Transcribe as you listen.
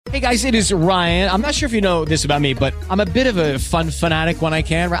Hey guys, it is Ryan. I'm not sure if you know this about me, but I'm a bit of a fun fanatic when I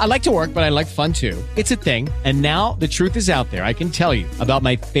can. I like to work, but I like fun too. It's a thing. And now the truth is out there. I can tell you about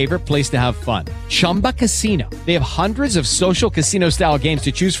my favorite place to have fun. Chumba Casino. They have hundreds of social casino style games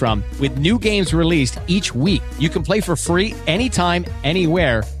to choose from with new games released each week. You can play for free anytime,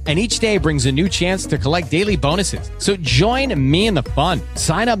 anywhere. And each day brings a new chance to collect daily bonuses. So join me in the fun.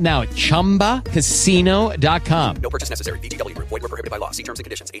 Sign up now at ChumbaCasino.com. No purchase necessary. VGW. Void where prohibited by law. See terms and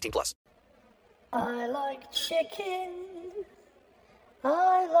conditions. 18+. I like chicken.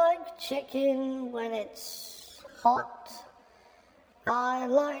 I like chicken when it's hot. I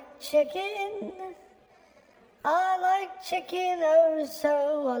like chicken. I like chicken oh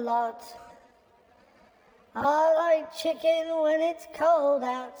so a lot. I like chicken when it's cold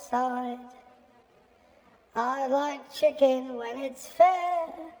outside. I like chicken when it's fair.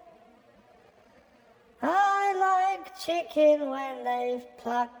 I like chicken when they've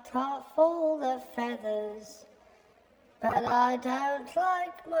plucked off all the feathers. But I don't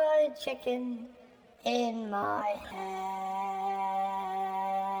like my chicken in my hair.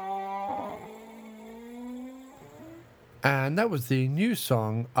 And that was the new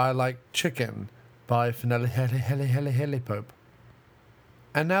song, I Like Chicken, by Finelli Pope.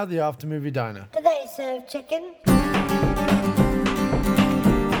 And now the After Movie Diner. Do they serve chicken?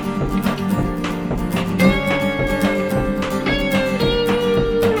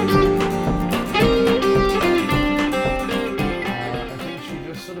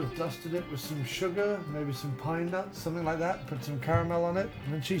 Dusted it with some sugar, maybe some pine nuts, something like that, put some caramel on it,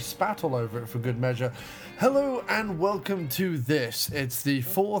 and then she spat all over it for good measure. Hello and welcome to this. It's the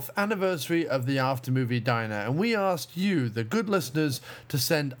 4th anniversary of the After Movie Diner, and we asked you, the good listeners, to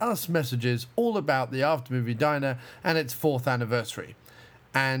send us messages all about the After Movie Diner and its 4th anniversary.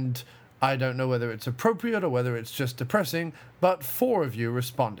 And I don't know whether it's appropriate or whether it's just depressing, but 4 of you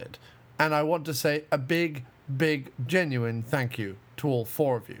responded. And I want to say a big, genuine thank you to all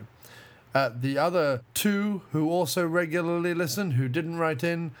 4 of you. The other 2 who also regularly listen, who didn't write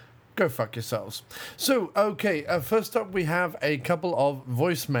in, go fuck yourselves. So, okay, first up we have a couple of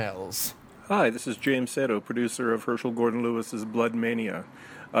voicemails. Hi, this is James Sato, producer of Herschel Gordon Lewis's Blood Mania.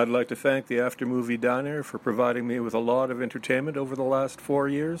 I'd like to thank the After Movie Diner for providing me with a lot of entertainment over the last 4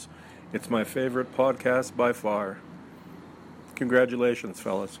 years. It's my favorite podcast by far. Congratulations,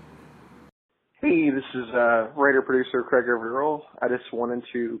 fellas. Hey, this is writer-producer Craig Overall. I just wanted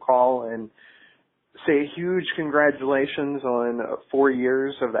to call and say a huge congratulations on 4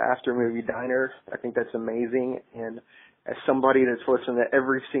 years of the After Movie Diner. I think that's amazing. And as somebody that's listened to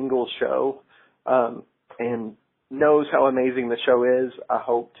every single show and knows how amazing the show is, I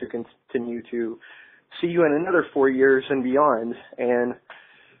hope to continue to see you in another 4 years and beyond. And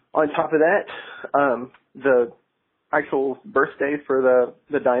on top of that, the actual birthday for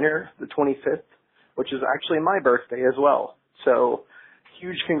the diner, the 25th, which is actually my birthday as well. So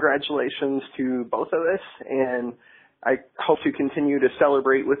huge congratulations to both of us, and I hope to continue to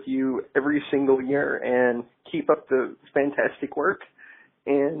celebrate with you every single year and keep up the fantastic work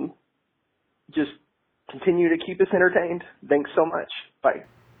and just continue to keep us entertained. Thanks so much. Bye.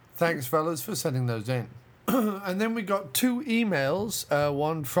 Thanks, fellas, for sending those in. And then we got 2 emails,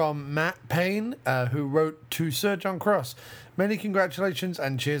 one from Matt Payne, who wrote to Sir John Cross. Many congratulations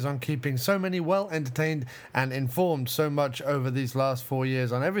and cheers on keeping so many well entertained and informed so much over these last 4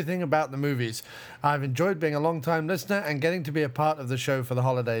 years on everything about the movies. I've enjoyed being a long-time listener and getting to be a part of the show for the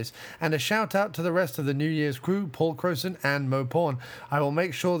holidays. And a shout out to the rest of the New Year's crew, Paul Croson and Mo Porn. I will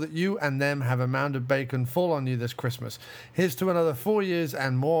make sure that you and them have a mound of bacon fall on you this Christmas. Here's to another 4 years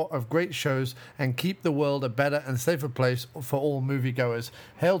and more of great shows, and keep the world a better and safer place for all moviegoers.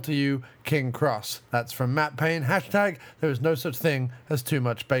 Hail to you, King Cross. That's from Matt Payne. Hashtag, there is no such thing as too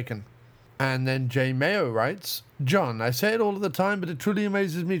much bacon. And then Jay Mayo writes, John, I say it all of the time, but it truly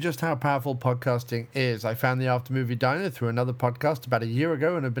amazes me just how powerful podcasting is. I found the After Movie Diner through another podcast about a year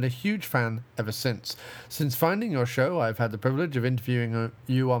ago and have been a huge fan ever since. Since finding your show, I've had the privilege of interviewing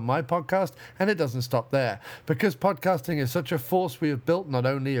you on my podcast, and it doesn't stop there. Because podcasting is such a force we have built, not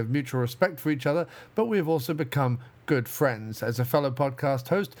only of mutual respect for each other, but we have also become good friends. As a fellow podcast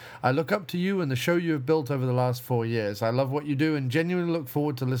host, I look up to you and the show you have built over the last 4 years. I love what you do and genuinely look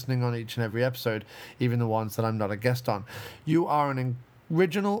forward to listening on each and every episode, even the ones that I'm not a guest on. You are an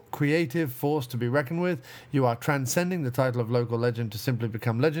original, creative force to be reckoned with. You are transcending the title of local legend to simply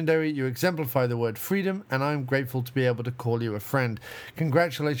become legendary. You exemplify the word freedom, and I'm grateful to be able to call you a friend.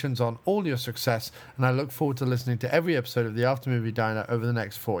 Congratulations on all your success, and I look forward to listening to every episode of the After Movie Diner over the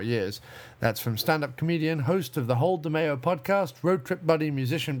next 4 years. That's from stand-up comedian, host of the Hold DeMeo podcast, road trip buddy,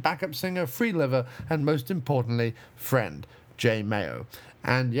 musician, backup singer, free liver, and most importantly, friend, Jay Mayo.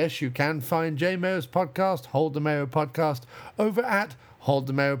 And yes, you can find J Mayo's podcast, Hold the Mayo Podcast, over at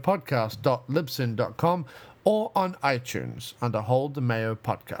holdthemayopodcast.libsyn.com or on iTunes under Hold the Mayo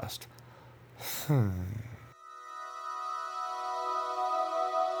Podcast.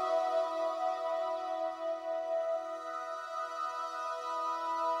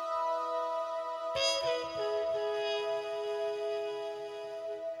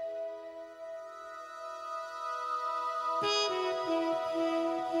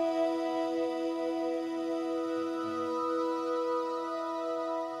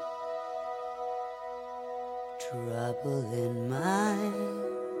 Trouble in mind,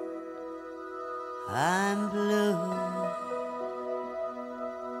 I'm blue,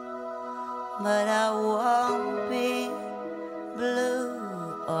 but I won't be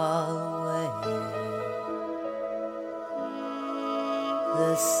blue always.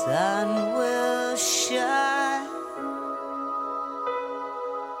 The sun will shine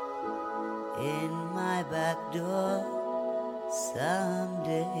in my back door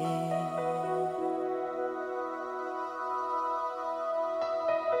someday.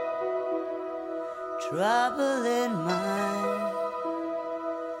 Trouble in mind,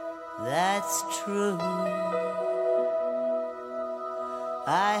 that's true.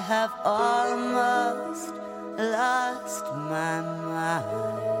 I have almost lost my mind.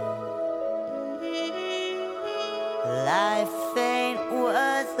 Life ain't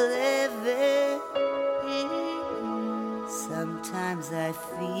worth living. Sometimes I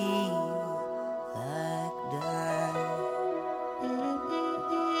feel like dying.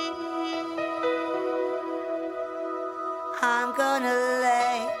 I'm gonna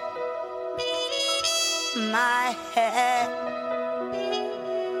lay my head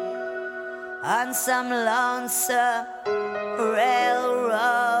on some lonesome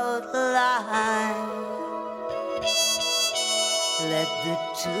railroad line. Let the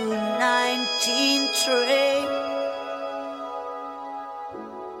 219 train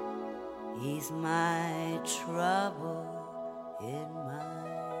ease my trouble in mind.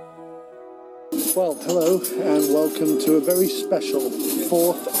 Well, hello and welcome to a very special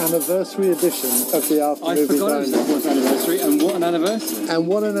 4th anniversary edition of the After I Movie forgot it was the Diner. 4th anniversary, and what an anniversary. And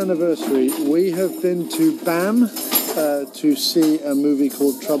what an anniversary. We have been to BAM to see a movie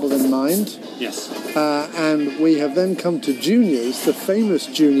called Trouble in Mind. Yes. And we have then come to Junior's, the famous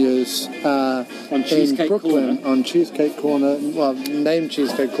Junior's On in Cheesecake Brooklyn, Corner. on Cheesecake Corner. Well, named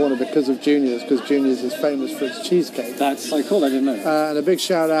Cheesecake Corner because of Junior's, because Junior's is famous for its cheesecake. That's so cool, I didn't know. And a big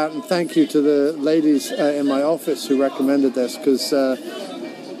shout out and thank you to the ladies in my office who recommended this, because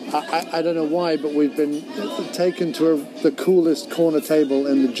I don't know why, but we've been taken to the coolest corner table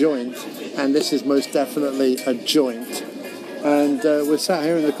in the joint, and this is most definitely a joint. And we're sat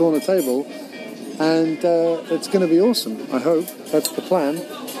here in the corner table, and it's going to be awesome, I hope. That's the plan.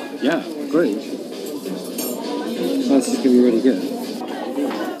 Yeah, great. This is going to be really good.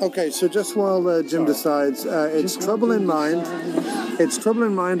 Okay, so just while Jim decides, it's Trouble in Mind. It's Trouble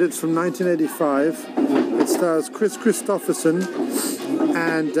in Mind. It's from 1985. It stars Chris Christopherson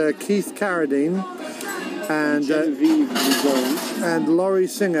and Keith Carradine and Laurie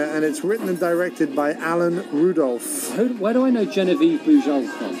Singer, and it's written and directed by Alan Rudolph. Where do I know Genevieve Bujold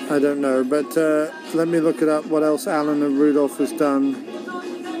from? I don't know, but let me look it up. What else Alan and Rudolph has done?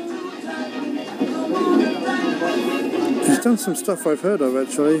 He's done some stuff I've heard of,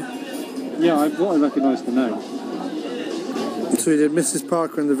 actually. Yeah, I recognise the name. So he did Mrs.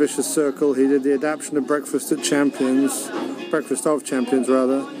 Parker and the Vicious Circle. He did the adaptation of Breakfast of Champions,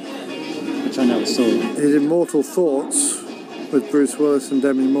 rather. Which I never saw. He did Mortal Thoughts with Bruce Willis and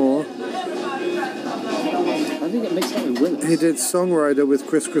Demi Moore. I think it mixed up with Willis. He did Songwriter with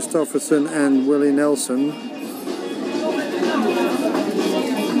Chris Christopherson and Willie Nelson.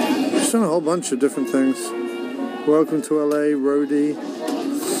 He's done a whole bunch of different things. Welcome to LA, Roadie,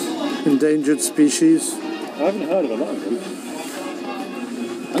 Endangered Species. I haven't heard of a lot of them.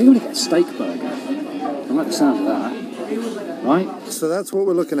 I think I'm going to get a steak burger. I like the sound of that. Right? So that's what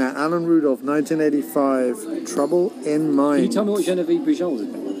we're looking at. Alan Rudolph, 1985. Trouble in Mind. Can you tell me what Genevieve Bujold is?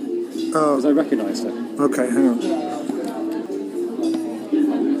 Because I recognised her. Okay, hang on.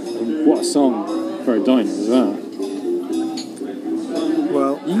 What a song for a diner as well.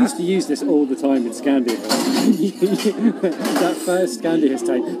 Well, You used to use this all the time in Scandiahurst. That first Scandiahurst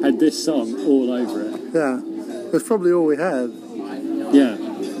tape had this song all over it. yeah, that's probably all we had. Yeah.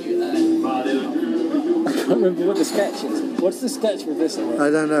 I can't remember what the sketch is. What's the sketch with this one? I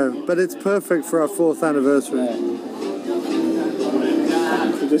don't know, but it's perfect for our 4th anniversary.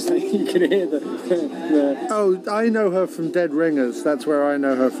 So just you can hear the Oh, I know her from Dead Ringers. That's where I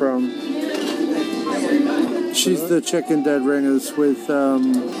know her from. She's the chick in Dead Ringers with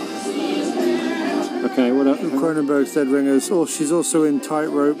Okay, what up? Cronenberg's Dead Ringers. Oh, she's also in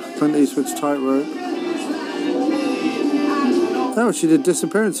Tightrope, Clint Eastwood's Tightrope. Oh, she did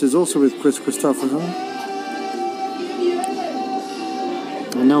Disappearances, also with Chris Christopherson.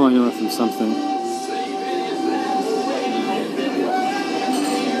 I know her from something.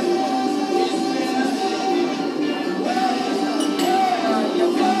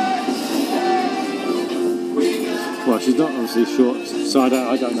 Well, she's not obviously short, so I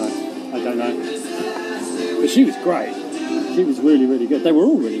don't know. But she was great. She was really, really good. They were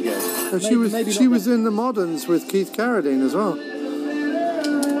all really good. She was in The Moderns with Keith Carradine as well.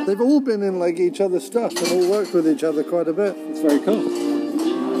 They've all been in like each other's stuff and all worked with each other quite a bit. It's very cool.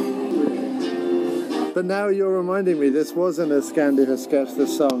 But now you're reminding me, this wasn't a Scandia sketch,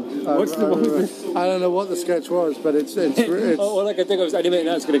 this song. I don't know what the sketch was, but it's all I could think of was any minute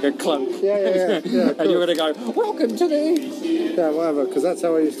now it's going to go clunk. Yeah. And you're going to go, welcome to the... Yeah, whatever, because that's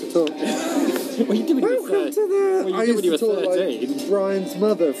how I used to talk. Well, you did when you were 13. Well, I used to talk like Brian's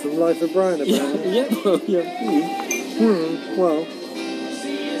mother from Life of Brian, apparently. Well...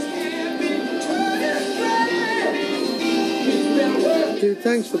 Dude,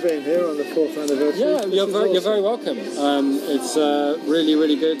 thanks for being here on the 4th anniversary. Yeah, you're very welcome. It's really,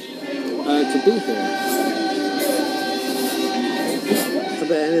 really good to be here. I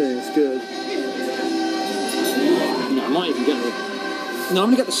bet anything's good. No, I might even get the... No, I'm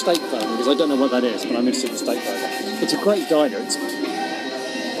going to get the steak burger because I don't know what that is, but I'm interested in the steak burger. It's a great diner. It's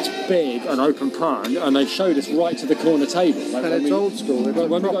big and open plan, and they've showed us right to the corner table. Like and it's old school.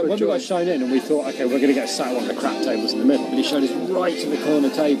 When we got shown in, and we thought, okay, we're going to get sat at one of the crap tables in the middle, but he showed us right to the corner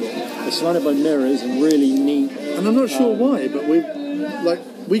table. They're surrounded by mirrors and really neat. And I'm not sure why, but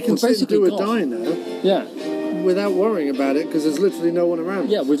we can sit and do a diner. Yeah. Without worrying about it, because there's literally no one around.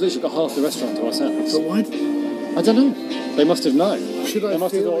 Yeah, we've literally got half the restaurant to ourselves. But why? I don't know. They must have known. They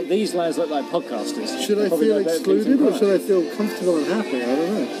must have thought, these lads look like podcasters. Should I feel excluded or should I feel comfortable and happy? I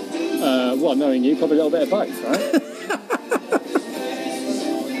don't know. Well, knowing you, probably a little bit of both, right?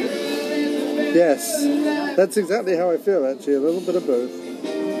 Yes. That's exactly how I feel, actually. A little bit of both. I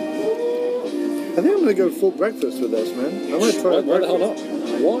think I'm going to go full breakfast with this, man. I might try Why the hell not?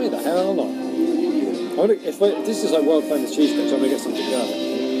 Why the hell not? If this is like world famous cheesecake, I'm going to get something together.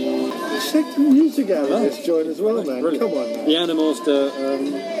 Check the music out of this joint as well, man. Brilliant. Come on, man. The Animals to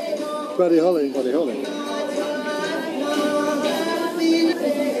Buddy Holly. Buddy Holly.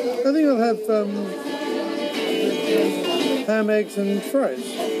 I think I'll have ham, eggs and fries.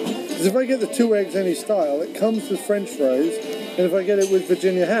 Because if I get the 2 eggs any style, it comes with French fries, and if I get it with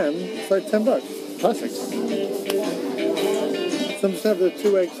Virginia ham, it's like $10. Perfect. So I'm just have the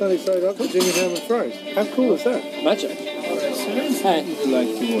 2 eggs sunny side up, Virginia ham and fries. How cool is that? Magic. Hey,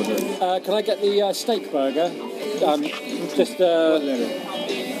 can I get the steak burger?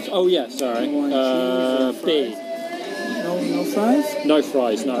 Oh yeah, sorry. B. No fries? No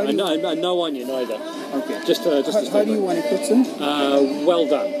fries, no. And no onion either. Okay. Just a steak How do you want it cooked, sir? Well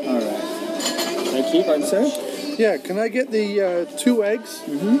done. Alright. Thank you. Pardon, sir? Yeah, can I get the 2 eggs,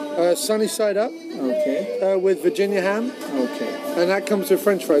 sunny side up, with Virginia ham? Okay. And that comes with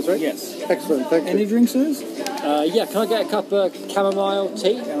French fries, right? Yes. Excellent, thank you. Any drinks, sirs? Yeah, can I get a cup of chamomile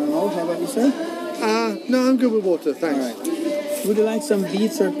tea? Chamomile, how about you, sir? No, I'm good with water, thanks. Alright. Would you like some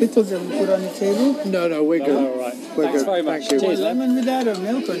beets or pickles that we put on the table? No, we're good. All right. We're Thanks good. very much. Thank you. Want lemon with that or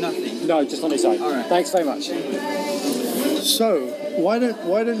milk or nothing? No, just on its own. All right. Thanks very much. So, why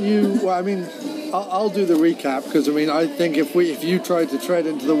don't you? Well, I mean, I'll do the recap because I think if you try to tread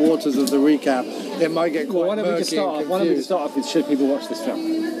into the waters of the recap, it might get quite Why don't we just start off with should people watch this film?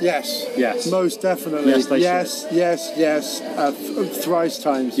 Yes. Yes. Most definitely. Yes, they should. Yes. Thrice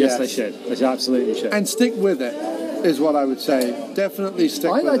times. Yes, they should. They absolutely should. And stick with it, is what I would say. Definitely stick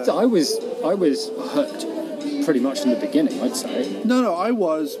with it. I was hooked pretty much from the beginning, I'd say. No, I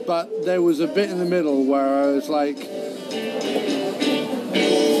was, but there was a bit in the middle where I was like,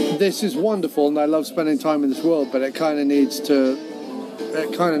 this is wonderful and I love spending time in this world, but it kind of needs to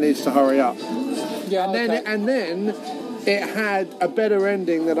hurry up. Yeah, and then it had a better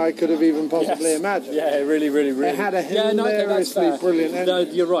ending than I could have even possibly imagined. Yeah, it really. It had a hilariously brilliant ending. No,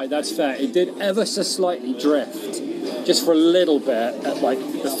 you're right, that's fair. It did ever so slightly drift, just for a little bit at like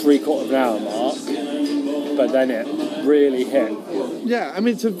the 3/4 of an hour mark, but then it really hit. Yeah, I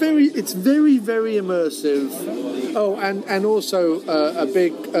mean it's very, very immersive. Oh, and also a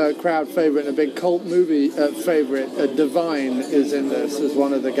big crowd favourite and a big cult movie favourite. Divine is in this as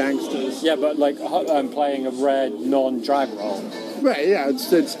one of the gangsters. Yeah, but like playing a red non-drag role. Right. Yeah,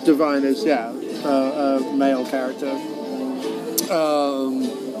 it's Divine as a male character,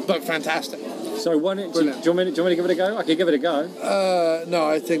 but fantastic. So why don't do you want me to give it a go? I could give it a go. No,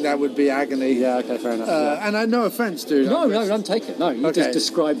 I think that would be agony. Yeah, okay, fair enough. And I no offence, dude. No, don't take it. No, you just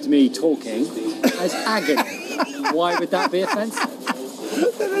described me talking as agony. Why would that be offensive?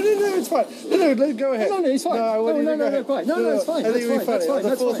 No, it's fine. No, go ahead. No, it's fine. No, it's fine. I think it'd be funny. On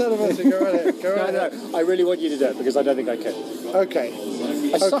the fourth anniversary, go right ahead. Go right ahead. I really want you to do it because I don't think I could. Okay.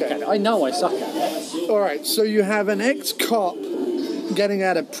 I suck at it. I know I suck at it. All right, so you have an ex-cop getting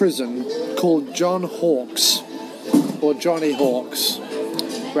out of prison called John Hawkes, or Johnny Hawkes,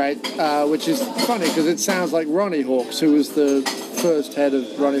 right? Which is funny because it sounds like Ronnie Hawkes, who was the first head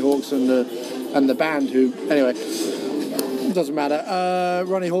of Ronnie Hawkes and the band. Who anyway, it doesn't matter.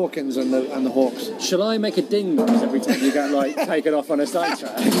 Ronnie Hawkins and the Hawks. Shall I make a ding noise every time you get taken off on a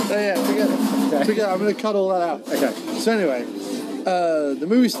sidetrack? Yeah, forget it. Okay. Forget it. I'm going to cut all that out. Okay. So anyway. The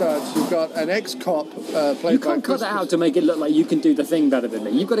movie starts. You've got an ex-cop played by. You can't cut that out to make it look like you can do the thing better than me.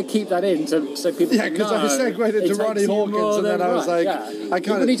 You've got to keep that in so people. Yeah, because I segued into Ronnie Hawkins, and then I was like, I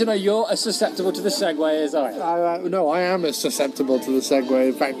kind of need to know you're as susceptible to the segue as I am. No, I am as susceptible to the segue.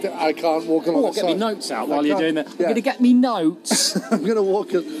 In fact, I can't walk along. Get me notes out while you're doing that. You're going to get me notes. I'm going to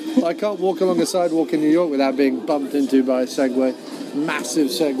walk. I can't walk along a sidewalk in New York without being bumped into by a Segway. Massive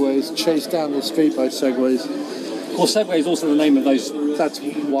Segways, chased down the street by Segways. Well, Segway is also the name of those. That's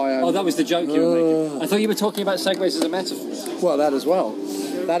why I. Oh, that was the joke you were making. I thought you were talking about Segways as a metaphor. Well, that as well.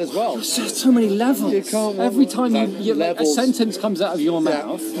 So many levels. You can't. Every time a sentence comes out of your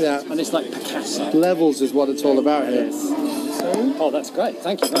mouth, and it's like Picasso. Levels is what it's all about here. Oh, that's great.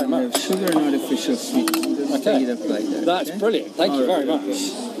 Thank you very much. Sugar and artificial sweet. Okay. That's brilliant. Thank you very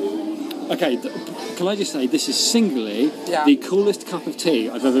much. Okay, can I just say this is singularly the coolest cup of tea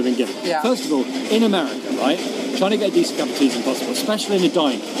I've ever been given. Yeah. First of all, in America, right, trying to get a decent cup of tea is impossible, especially in a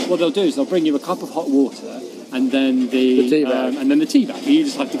diner. What they'll do is they'll bring you a cup of hot water and then the tea bag. and then the tea bag. You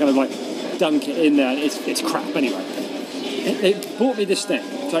just have to kind of like dunk it in there. And it's crap anyway. It bought me this thing.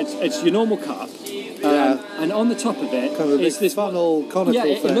 So it's your normal cup. And on the top of it is this funnel conical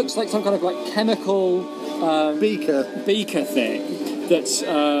thing. It looks like some kind of like chemical beaker thing that's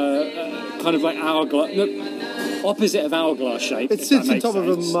kind of like hourglass, opposite of hourglass shape. It sits on top of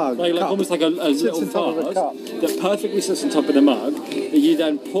a mug, like almost like a little vase that perfectly sits on top of the mug. That you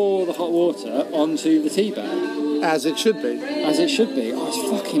then pour the hot water onto the tea bag. As it should be. As it should be. Oh, it's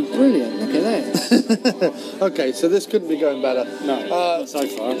fucking brilliant. Look at this. Okay, so this couldn't be going better. No, not so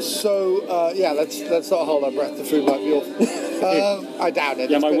far. So, let's not hold our breath. The food might be awful. I doubt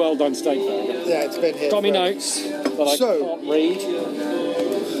it. Yeah, my well-done steak burger. Yeah, it's been here. Got me notes, but I can't read.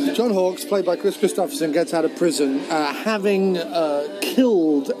 John Hawkes, played by Chris Christopherson, gets out of prison having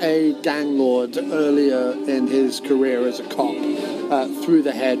killed a gang lord earlier in his career as a cop through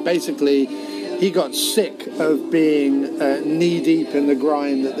the head. Basically, he got sick of being knee-deep in the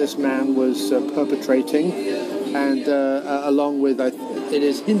grind that this man was perpetrating, and along with, it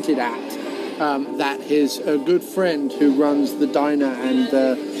is hinted at, that his good friend who runs the diner and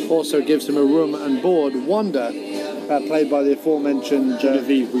also gives him a room and board, Wanda, played by the aforementioned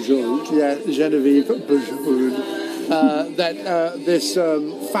Genevieve Bujold. Yeah, Genevieve Bujold. This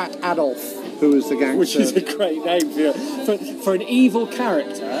fat Adolf, who is the gangster. Which is a great name for an evil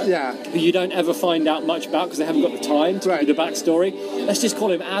character who you don't ever find out much about because they haven't got the time to do the backstory. Let's just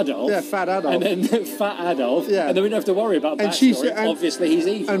call him Adolf. Yeah, Fat Adolf. And then Fat Adolf. Yeah. And then we don't have to worry about backstory. Obviously, he's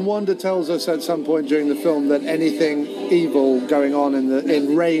evil. And Wanda tells us at some point during the film that anything evil going on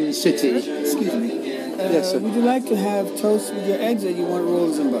in Rain City... Excuse me. Yes, sir. Would you like to have toast with your eggs or you want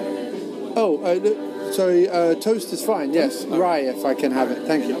rolls and butter? Sorry, toast is fine, yes. Rye, if I can have it.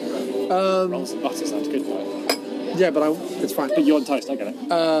 Thank you. Rolls and butter sounds good, right? Yeah, but it's fine. But you want toast, I get it.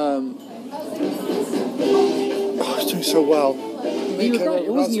 It's doing so well. You were great.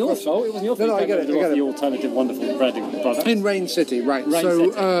 It wasn't your fault. It wasn't your fault. No, I get it. The alternative wonderful bread product. In Rain City, right.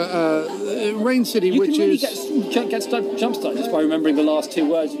 Rain City, which really is... get jump-started just by remembering the last two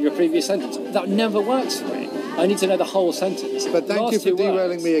words of your previous sentence. That never works for me. I need to know the whole sentence. But thank you for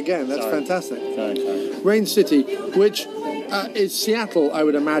derailing me again. That's fantastic. Sorry. Rain City, which is Seattle, I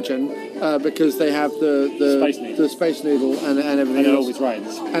would imagine, because they have the Space Needle and everything and it else. Always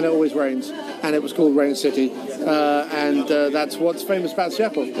rains. And it always rains. And it was called Rain City. And that's what's famous about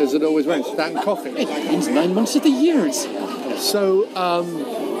Seattle, is it always rains. That and coffee. It rains 9 months of the year in Seattle. So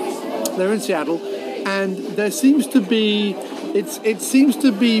they're in Seattle, and there seems to be... It seems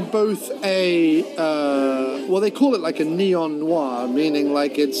to be both a they call it like a neon noir, meaning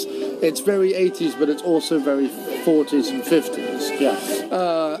like it's very 80s, but it's also very 40s and 50s. Yeah.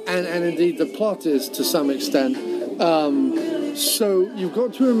 And indeed the plot is to some extent. So you've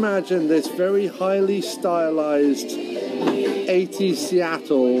got to imagine this very highly stylized 80s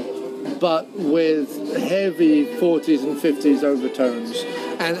Seattle but with heavy 40s and 50s overtones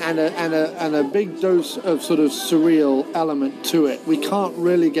and a big dose of sort of surreal element to it. We can't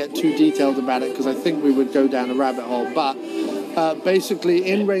really get too detailed about it because I think we would go down a rabbit hole, but basically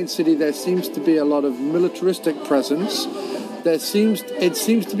in Rain City there seems to be a lot of militaristic presence. It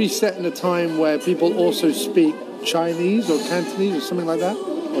seems to be set in a time where people also speak Chinese or Cantonese or something like that.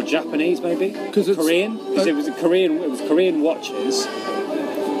 Or Japanese, maybe? Because it's Korean? Because it was Korean watches.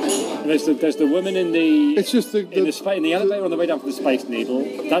 And there's the woman in the... It's just in the elevator on the way down from the Space Needle.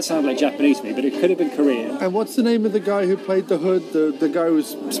 That sounded like Japanese to me, but it could have been Korean. And what's the name of the guy who played the Hood? The guy who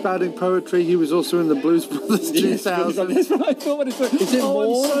was spouting poetry. He was also in the Blues Brothers 2000. That's what I thought. Is it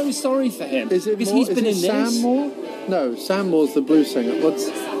Moore? I'm so sorry for him. Is it because Moore? He's been in Sam this. Moore? No, Sam Moore's the blues singer.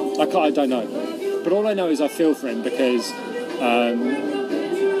 I don't know. But all I know is I feel for him because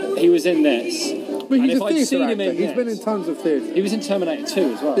he was in this. But and he's if a I'd theatre seen actor. him in He's this, been in tons of theatre. He was in Terminator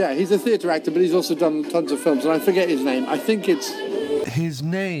 2 as well. Yeah, he's a theatre actor, but he's also done tons of films. And I forget his name. I think it's... His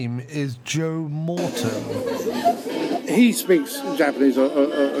name is Joe Morton. He speaks Japanese.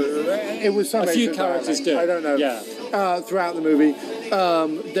 It was some a few Asian characters dialect. do. I don't know. Yeah. Throughout the movie.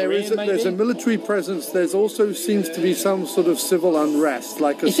 There's a military presence. There's also seems to be some sort of civil unrest,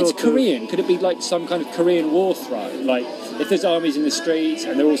 like if it's Korean, could it be like some kind of Korean war throw? Like if there's armies in the streets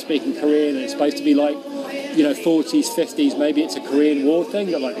and they're all speaking Korean, and it's supposed to be like 40s, 50s. Maybe it's a Korean War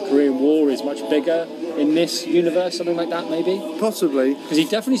thing. That like the Korean War is much bigger in this universe, something like that, maybe. Possibly, because he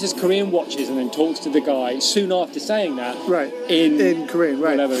definitely says Korean watches and then talks to the guy soon after saying that. Right. In Korean,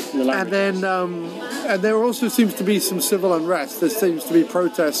 right? And then. And there also seems to be some civil unrest. There seems to be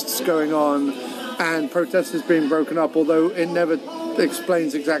protests going on and protesters being broken up, although it never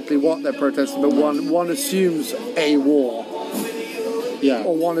explains exactly what they're protesting, but one assumes a war. Yeah.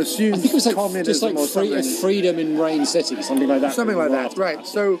 Or one assumes I think it was like communism just like or something. freedom in Rain City, something like that. Something like that, right.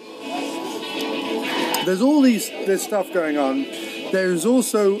 So there's all this stuff going on. There's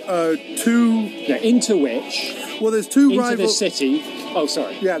also two... Yeah, into which... Well, there's two into rival... the city... Oh,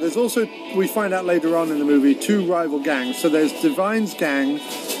 sorry. Yeah, there's also, we find out later on in the movie, two rival gangs. So there's Divine's gang,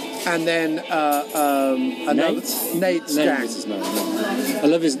 and then Nate's gang. Is his name. I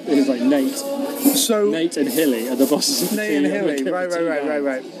love his like Nate. So Nate and Hilly are the bosses of the Nate team. and Hilly,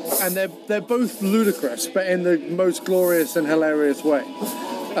 right. And they're both ludicrous, but in the most glorious and hilarious way.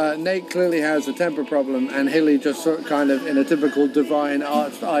 Nate clearly has a temper problem, and Hilly just sort of kind of, in a typical Divine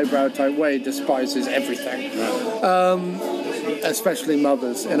arched eyebrow type way, despises everything. Especially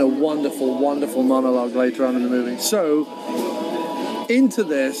mothers, in a wonderful, wonderful monologue later on in the movie. So, into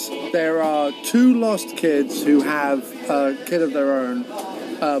this, there are two lost kids who have a kid of their own,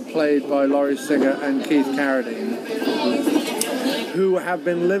 played by Laurie Singer and Keith Carradine, who have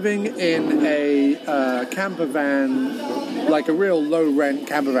been living in a camper van, like a real low-rent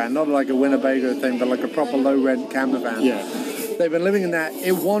camper van, not like a Winnebago thing, but like a proper low-rent camper van. Yeah. They've been living in that,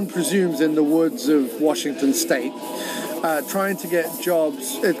 one presumes, in the woods of Washington State. Trying to get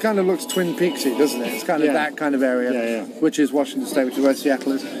jobs. It kind of looks Twin Peaksy, doesn't it? It's kind of that kind of area, which is Washington State, which is where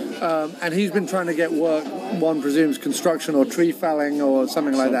Seattle is. And he's been trying to get work, one presumes construction or tree felling or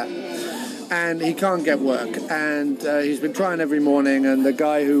something like that. And he can't get work. And he's been trying every morning, and the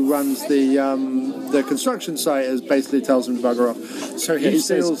guy who runs the construction site basically tells him to bugger off. So he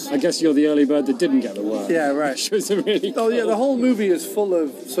steals... Says, I guess you're the early bird that didn't get the work. Yeah, right. Which was a really cool. Oh, yeah, the whole movie is full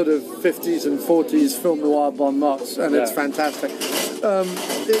of sort of 50s and 40s film noir bon mots, and it's fantastic.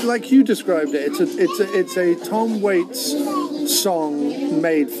 Like you described it, it's a Tom Waits song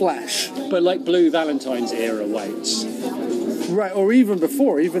made flash. But like Blue Valentine's era Waits. Right, or even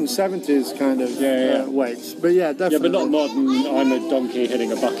before, even 70s kind of Waits. But yeah, definitely. Yeah, but not modern, I'm a donkey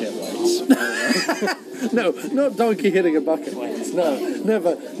hitting a bucket Waits. No, not donkey hitting a bucket Waits. No,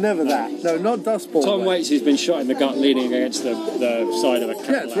 never that. No, not Dust Bowl Tom Waits, who's been shot in the gut leaning against the side of a Cadillac.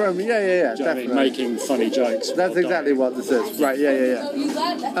 Yeah, it's right. Yeah, definitely. Making funny jokes. That's exactly what this is. Right, yeah.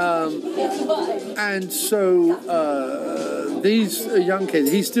 And so these young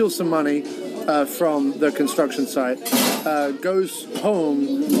kids, he steals some money from the construction site, goes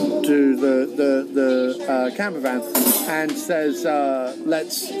home to the camper van and says,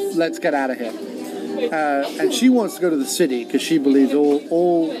 let's get out of here. And she wants to go to the city because she believes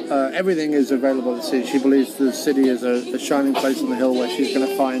everything is available in the city. She believes the city is a shining place on the hill where she's going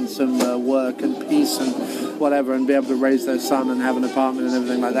to find some work and peace and whatever, and be able to raise their son and have an apartment and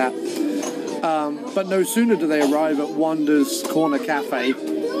everything like that. But no sooner do they arrive at Wanda's Corner Cafe,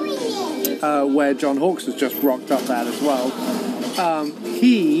 where John Hawkes has just rocked up at as well.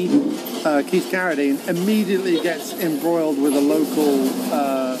 Keith Carradine, immediately gets embroiled with a local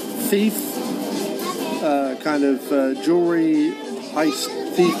thief, kind of jewelry heist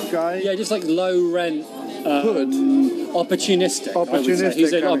thief guy. Yeah, just like low rent. Hood. Opportunistic. I would say.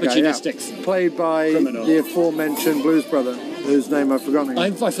 He's an kind of guy, yeah. opportunistic. Played by criminal. the aforementioned blues brother, whose name I've forgotten. I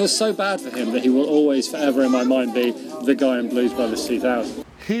feel so bad for him that he will always, forever in my mind, be the guy in Blues Brothers 2000.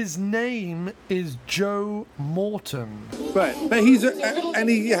 His name is Joe Morton. Right, but and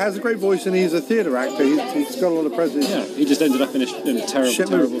he has a great voice, and he's a theatre actor. He's got a lot of presence. Yeah, he just ended up in a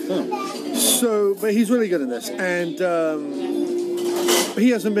terrible film. So, but he's really good in this, and he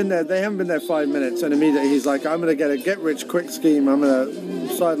hasn't been there. They haven't been there 5 minutes, and immediately he's like, "I'm going to get a get-rich-quick scheme. I'm going to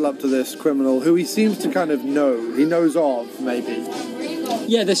sidle up to this criminal who he seems to kind of know. He knows of, maybe."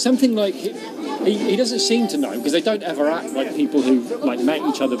 Yeah, there's something like he doesn't seem to know because they don't ever act like people who like met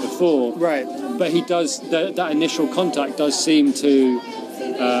each other before. Right. But he does. That initial contact does seem to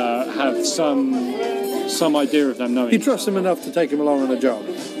have some idea of them knowing. He trusts him enough to take him along on a job.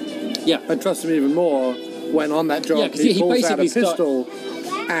 Yeah, and trusts him even more when on that job. Yeah, 'cause he he pulls out a basically pistol,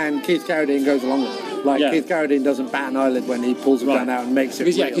 and Keith Carradine goes along with it. Like Keith Carradine doesn't bat an eyelid when he pulls a gun out and makes it.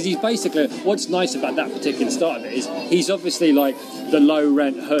 Because he's basically, what's nice about that particular start of it is he's obviously like the low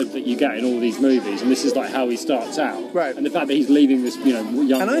rent hood that you get in all these movies, and this is like how he starts out. Right. And the fact that he's leaving this,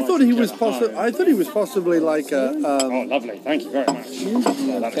 young. And I thought he was possibly. I thought he was possibly like a. Oh, lovely! Thank you very much.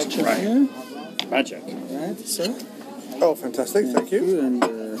 Oh, that is great. Magic. Right, sir. Oh, fantastic! Thank you.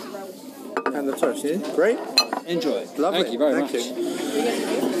 And the toast. Great. Enjoy. Lovely. Thank you very much.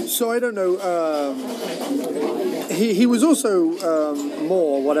 So I don't know. He was also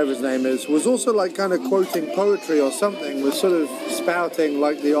Moore, whatever his name is, was also like kind of quoting poetry or something. Was sort of spouting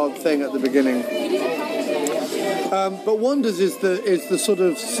like the odd thing at the beginning. But Wonders is the sort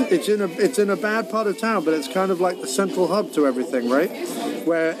of it's in a bad part of town, but it's kind of like the central hub to everything, right?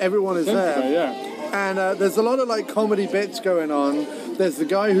 Where everyone is there. Yeah. And there's a lot of like comedy bits going on. There's the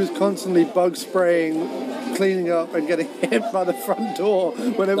guy who's constantly bug spraying, cleaning up, and getting hit by the front door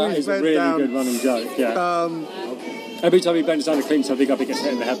whenever he's bent down. That is a really good running joke. Yeah. Every time he bends down to clean something up, he gets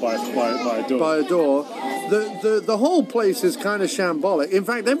hit in the head by a door. By a door. The whole place is kind of shambolic. In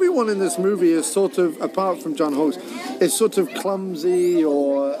fact, everyone in this movie is sort of, apart from John Hawkes, is sort of clumsy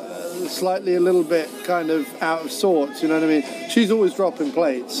or slightly a little bit kind of out of sorts, you know what I mean? She's always dropping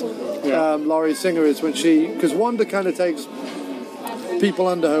plates. Yeah. Laurie Singer is because Wanda kind of takes people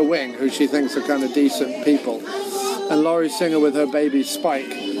under her wing who she thinks are kind of decent people. And Laurie Singer with her baby Spike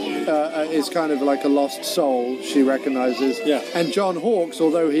is kind of like a lost soul, she recognises. Yeah. And John Hawkes,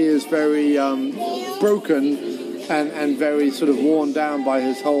 although he is very broken and very sort of worn down by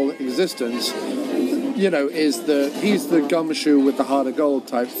his whole existence, he's the gumshoe with the heart of gold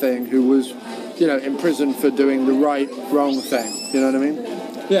type thing who was, imprisoned for doing the wrong thing. You know what I mean?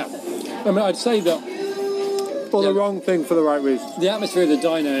 Yeah. I mean, I'd say that... Or the wrong thing for the right reason. The atmosphere of the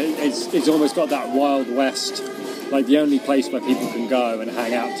diner it's almost got that Wild West, like the only place where people can go and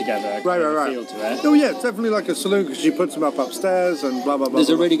hang out together. Right. Feel to it. Oh yeah, it's definitely like a saloon because she puts them up upstairs and blah blah blah. There's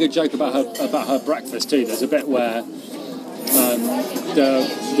a really good joke about her breakfast too. There's a bit where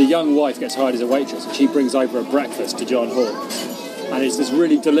the young wife gets hired as a waitress and she brings over a breakfast to John Hawkes, and it's this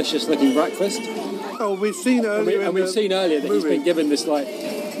really delicious looking breakfast. Oh, we've seen earlier. We've seen earlier that he's been given this like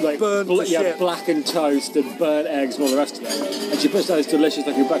blackened toast and burnt eggs and all the rest of it. And she puts those delicious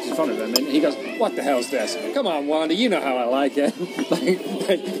looking breakfast in front of him, and he goes, "What the hell's this? Come on, Wanda, you know how I like it."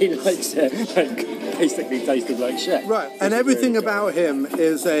 He likes it. Basically tasted like shit. Right, and everything about him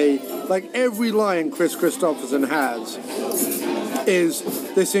is every line Chris Christopherson has is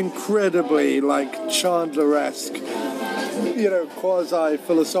this incredibly Chandler-esque,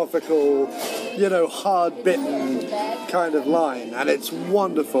 quasi-philosophical, hard-bitten kind of line, and it's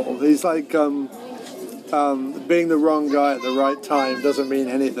wonderful. He's like, being the wrong guy at the right time doesn't mean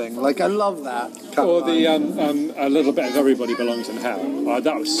anything. I love that. Or the a little bit of Everybody Belongs in Hell.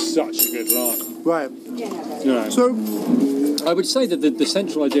 That was such a good line. Right. So, I would say that the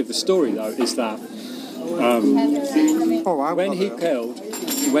central idea of the story, though, is that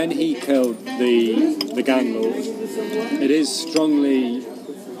when he killed the gang lord, it is strongly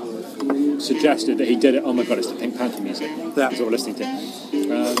suggested that he did it. Oh my god, it's the Pink Panther music. That's what we're listening to.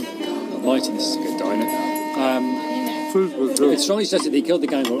 Mighty, this is a good diner. It's strongly suggested that he killed the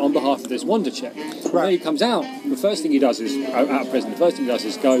gang lord on behalf of this Wanda chick. Right. When he comes out, the first thing he does is, out of prison, the first thing he does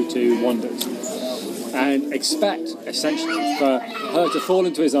is go to Wanda's and expect, essentially, for her to fall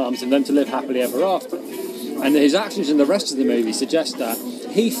into his arms and then to live happily ever after. And his actions in the rest of the movie suggest that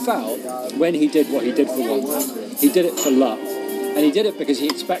he felt, when he did what he did for Wanda, he did it for love. And he did it because he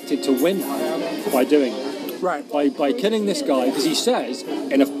expected to win her by doing it. Right. By killing this guy, because he says,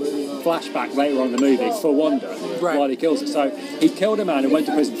 in a flashback later on in the movie, for Wanda, while he kills her. So he killed a man and went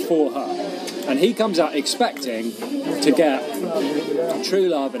to prison for her. And he comes out expecting to get true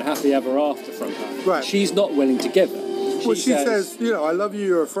love and happy ever after from her. Right. She's not willing to give it. Well, she says, I love you,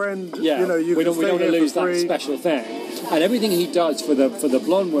 you're a friend, Yeah, you we can don't want to lose that free. special thing. And everything he does for the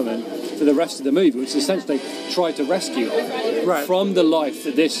blonde woman for the rest of the movie, which is essentially try to rescue her from the life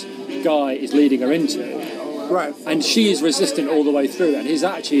that this guy is leading her into. Right. And she is resistant all the way through. And his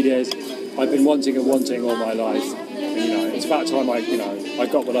attitude is, I've been wanting and wanting all my life. And, it's about time I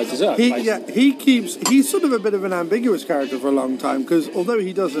got what I deserve. He's sort of a bit of an ambiguous character for a long time, because although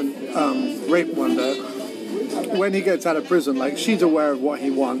he doesn't rape Wanda, when he gets out of prison, she's aware of what he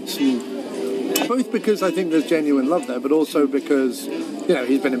wants. Both because I think there's genuine love there, but also because,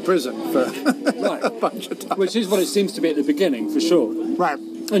 he's been in prison for a bunch of time. Which is what it seems to be at the beginning, for sure. Right.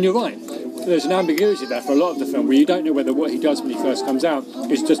 And you're right. There's an ambiguity there for a lot of the film where you don't know whether what he does when he first comes out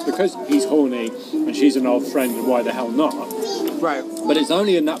is just because he's horny and she's an old friend and why the hell not. Right. But it's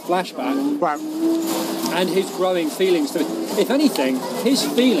only in that flashback. Right. And his growing feelings for if anything, his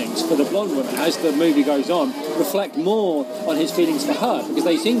feelings for the blonde woman as the movie goes on reflect more on his feelings for her, because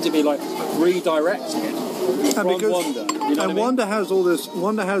they seem to be redirecting it from Wanda. You know Wanda has all this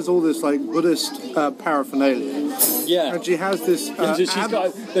Buddhist paraphernalia. Yeah. And she has this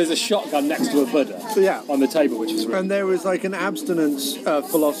there's a shotgun next to a Buddha on the table, which is and there is an abstinence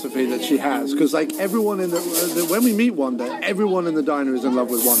philosophy that she has, because everyone in when we meet Wanda, everyone in the diner is in love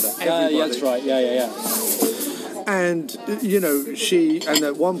with Wanda. Yeah, that's right. Yeah. And and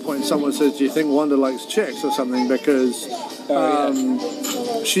at one point someone says, do you think Wanda likes chicks or something, because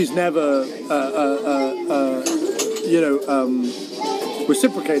she's never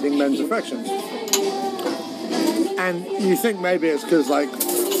reciprocating men's affections. And you think maybe it's because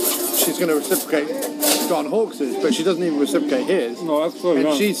she's going to reciprocate John Hawkes's, but she doesn't even reciprocate his. No, absolutely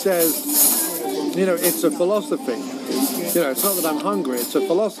not. She says, it's a philosophy. It's not that I'm hungry, it's a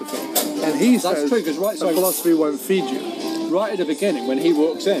philosophy. And he says, a philosophy won't feed you. Right at the beginning, when he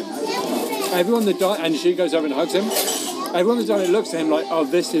walks in, everyone and she goes over and hugs him, everyone in the diner looks at him like, oh,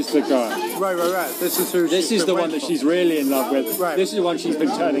 this is the guy. Right. This is who This is the one that she's really in love with. Right. This is the one she's been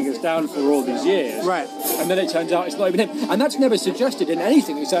turning us down for all these years. Right. And then it turns out it's not even him. And that's never suggested in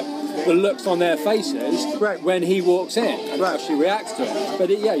anything except the looks on their faces when he walks in and how she reacts to it. But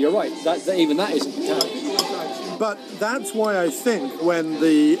you're right. That even that isn't the case. But that's why I think when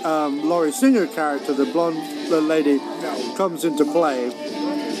the Laurie Singer character, the blonde lady, comes into play,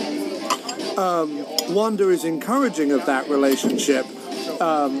 Wanda is encouraging of that relationship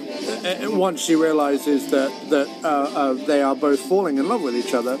once she realizes that they are both falling in love with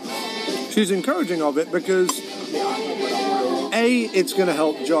each other. She's encouraging of it because A, it's going to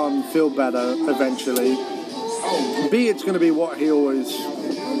help John feel better eventually. B, it's going to be what he always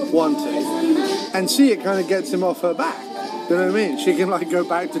wanted. And C, it kind of gets him off her back. You know what I mean? She can go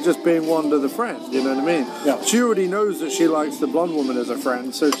back to just being Wanda the friend. You know what I mean? Yeah. She already knows that she likes the blonde woman as a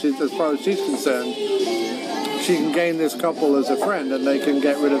friend, so as far as she's concerned, she can gain this couple as a friend, and they can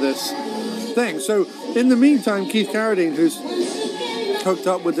get rid of this thing. So in the meantime, Keith Carradine, who's hooked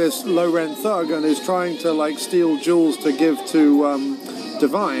up with this low-rent thug and is trying to steal jewels to give to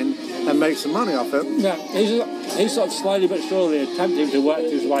Divine and make some money off it. Yeah, he's sort of slowly but surely attempting to work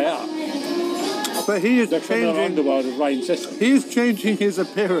his way up. But he is the criminal underworld of Rain City. He is changing his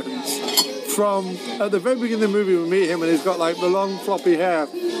appearance from at the very beginning of the movie. We meet him and he's got the long floppy hair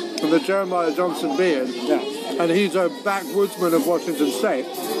and the Jeremiah Johnson beard. Yeah. And he's a backwoodsman of Washington State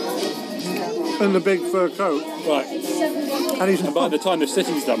in the big fur coat. Right. And by the time the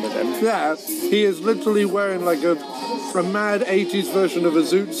city's done with him, he is literally wearing a mad 80s version of a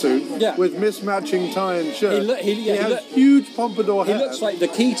zoot suit with mismatching tie and shirt. He has huge pompadour hair. He looks like the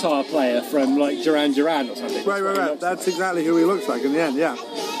guitar player from Duran Duran or something. Right. That's exactly who he looks like in the end, yeah.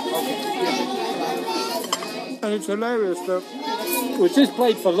 And it's hilarious that... Which is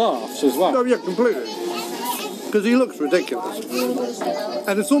played for laughs as well. Oh, yeah, completely. Because he looks ridiculous.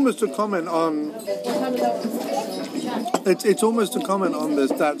 And it's almost a comment on... It's almost a comment on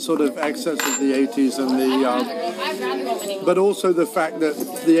that sort of excess of the 80s and the... but also the fact that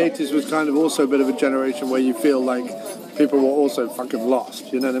the 80s was kind of also a bit of a generation where you feel like people were also fucking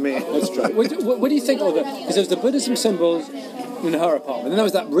lost, you know what I mean? That's true. What do you think of because there's the Buddhism symbols in her apartment, and there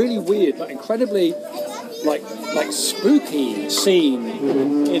was that really weird, incredibly, spooky scene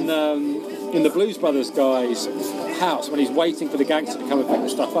in the Blues Brothers guy's house when he's waiting for the gangster to come and pick the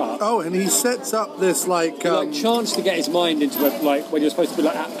stuff up. Oh, and he sets up this chance to get his mind into it, when you're supposed to be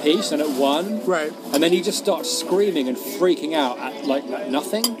at peace and at one, right? And then he just starts screaming and freaking out at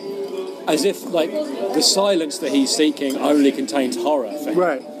nothing, as if the silence that he's seeking only contains horror,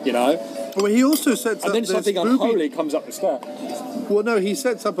 right? You know, Well, he also sets And up then this something booby... unholy comes up the stair. Well, no, he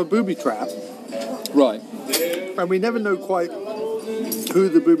sets up a booby trap, Right. and we never know quite who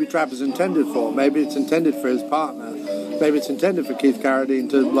the booby trap is intended for. Maybe it's intended for his partner. Maybe it's intended for Keith Carradine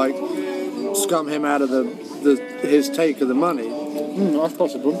to, like, scum him out of his take of the money. That's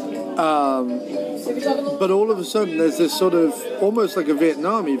possible. But all of a sudden, there's this sort of almost like a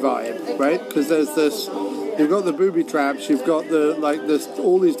Vietnamese vibe, right? Because there's this. You've got the booby traps. You've got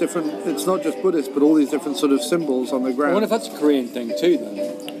all these different. It's not just Buddhist, but all these different sort of symbols on the I ground. wonder if that's a Korean thing too,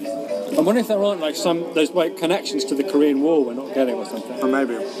 then. I wonder if there aren't there's like connections to the Korean War we're not getting or something. Or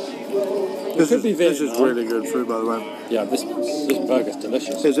maybe. This is really good food, by the way. Yeah, this burger's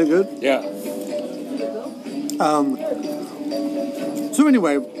delicious. Is it good? Yeah. So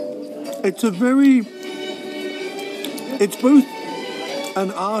anyway, it's both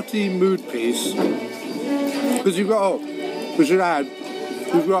an arty mood piece, because you've got, we should add,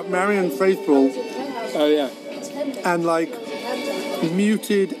 you've got Marianne Faithfull. Oh yeah. And like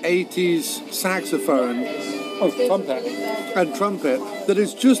muted 80s saxophone. Oh, trumpet. And trumpet that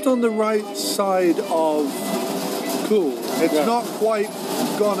is just on the right side of cool. It's not quite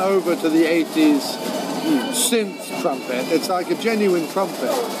gone over to the 80s synth trumpet. It's like a genuine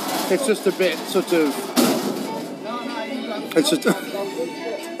trumpet. It's just a bit sort of. It's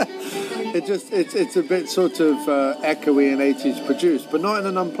just. It's a bit sort of echoey and 80s produced, but not in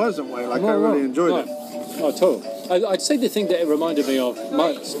an unpleasant way. Like I really enjoyed it. Not at all. I'd say the thing that it reminded me of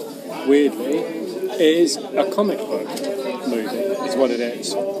most, weirdly, is a comic book movie. Is what it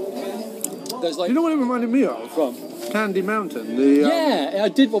is. There's like. You know what it reminded me of? From Candy Mountain. I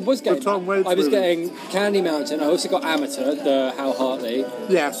did. I was getting. Tom Waits I was movie. getting Candy Mountain. I also got Amateur, the Hal Hartley.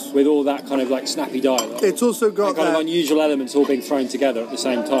 Yes. With all that kind of like snappy dialogue. It's also got and kind of unusual elements all being thrown together at the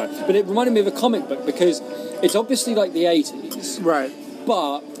same time. But it reminded me of a comic book because it's obviously like the 80s. Right.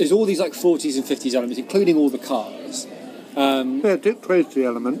 But there's all these like 40s and 50s elements, including all the cars. Dick Tracy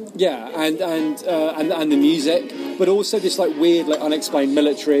element. Yeah, and the music, but also this like weird, like unexplained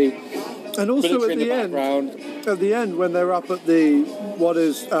military. And also military in the background. At the end, when they're up at the what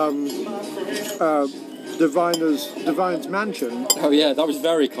is Divine's mansion. Oh yeah, that was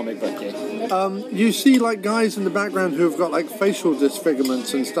very comic booky. You see like guys in the background who have got like facial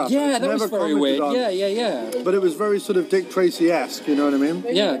disfigurements and stuff. Yeah, It's that was never very commented weird. on. Yeah. But it was very sort of Dick Tracy-esque, you know what I mean?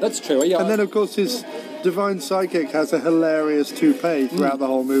 Yeah, that's true. Yeah. And then of course his divine psychic has a hilarious toupee throughout the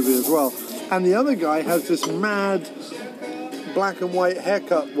whole movie as well. And the other guy has this mad black and white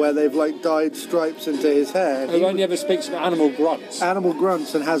haircut where they've like dyed stripes into his hair. He only ever speaks in animal grunts. Animal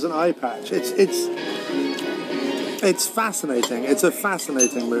grunts and has an eye patch. It's fascinating. It's a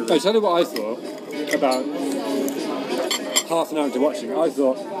fascinating movie. I'll tell you what I thought about half an hour into watching it. I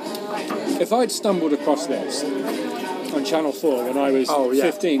thought if I'd stumbled across this on Channel 4 when I was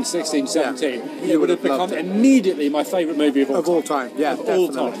 15, 16, 17, it would have become immediately my favourite movie of all time. Yeah, of all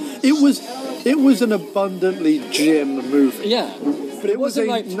definitely. time. It was an abundantly Jim movie. Yeah. But it was wasn't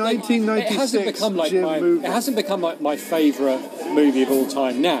a like 1996 it hasn't become like Jim movie. It hasn't become like my favourite movie of all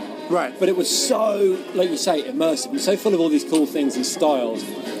time now. Right. But it was so, like you say, immersive and so full of all these cool things and styles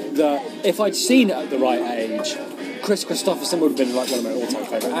that if I'd seen it at the right age, Chris Christopherson would have been like one of my all-time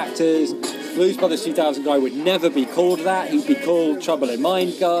favourite actors. Blues Brothers 2000 guy would never be called that. He'd be called Trouble in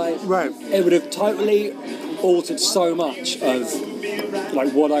Mind guy. Right. It would have totally altered so much of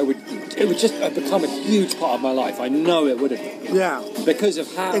like what I would. It would just have become a huge part of my life. I know it would have. Yeah. Because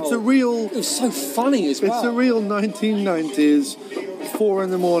of how It's a real. It was so funny as well. It's a real 1990s 4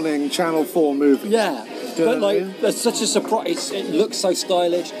 a.m. Channel 4 movie. Yeah. Do you But know what I like, mean? there's such a surprise. It looks so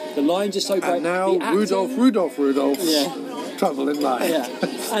stylish. The lines are so great. And now the acting- Rudolph. Yeah. Trouble in Mind. Yeah.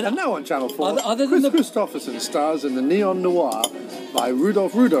 And now on Channel 4, Other than Chris Christopherson stars in the Neon Noir by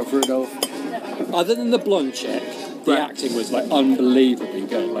Rudolph. Other than the blonde chick, the acting was like unbelievably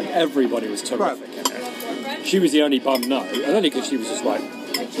good. Like everybody was terrific in it. She was the only bum no, and only because she was just like,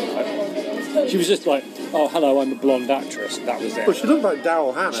 oh hello, I'm a blonde actress. And that was it. Well, she looked like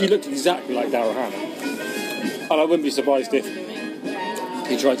Daryl Hannah. She looked exactly like Daryl Hannah, and I wouldn't be surprised if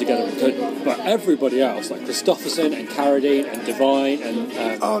he tried to get her and couldn't. But everybody else, like Christopherson and Carradine and Divine and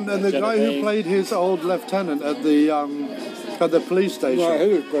and the guy who played his old lieutenant at the police station. No,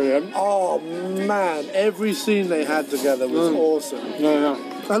 he was brilliant. Oh man, every scene they had together was awesome. No.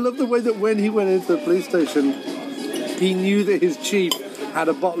 I love the way that when he went into the police station, he knew that his chief had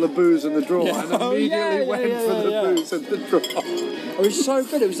a bottle of booze in the drawer and immediately went for the booze in the drawer. It was so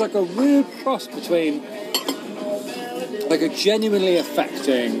good. It was like a weird cross between like a genuinely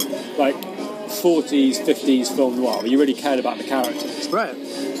affecting like 40s, 50s film noir where you really cared about the characters. Right.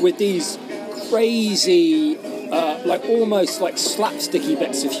 With these crazy, like almost like slapsticky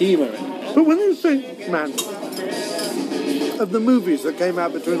bits of humour in it. But when you think, man, of the movies that came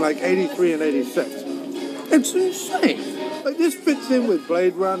out between like 83 and 86, it's insane. Like, this fits in with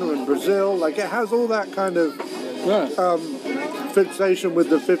Blade Runner and Brazil. Like, it has all that kind of fixation with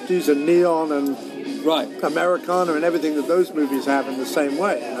the 50s and neon and Americana and everything that those movies have in the same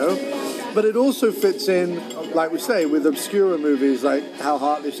way, you know? But it also fits in, like we say, with obscure movies like Hal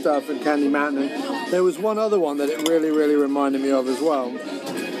Hartley stuff and Candy Mountain. And there was one other one that it really, really reminded me of as well.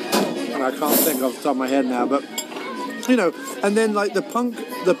 And I can't think off the top of my head now, but, you know, and then like the punk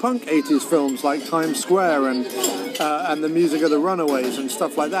 80s films like Times Square and the music of the Runaways and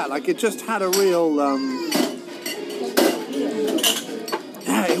stuff like that. Like, it just had a real,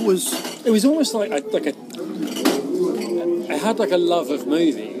 it was almost like a it had like a love of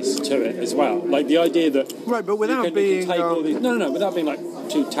movies to it as well. Like the idea that but without being without being like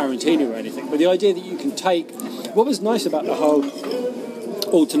too Tarantino or anything. But the idea that you can take what was nice about the whole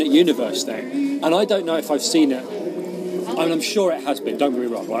alternate universe thing, and I don't know if I've seen it. I mean, I'm sure it has been. Don't get me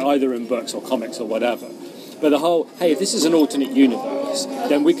wrong, like either in books or comics or whatever. But the whole, hey, if this is an alternate universe,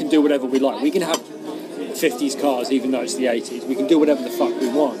 then we can do whatever we like. We can have 50s cars, even though it's the 80s. We can do whatever the fuck we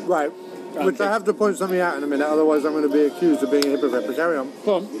want. Right. Which I have to point something out in a minute, otherwise I'm going to be accused of being a hypocrite. But carry on.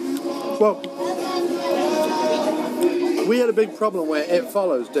 Go on. Well, we had a big problem where It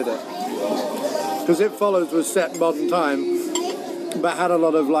Follows did it. Because It Follows was set modern time, but had a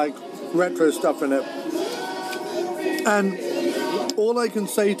lot of, like, retro stuff in it. And all I can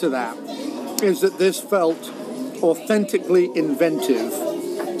say to that is that this felt authentically inventive,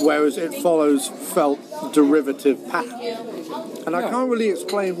 whereas It Follows felt derivative pattern. And I can't really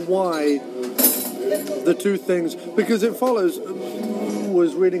explain why the two things, because It Follows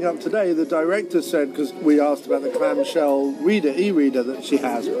was reading up today, the director said, because we asked about the clamshell e-reader that she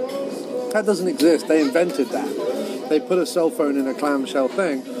has, that doesn't exist. They invented that. They put a cell phone in a clamshell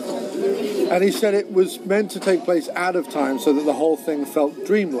thing. And he said it was meant to take place out of time so that the whole thing felt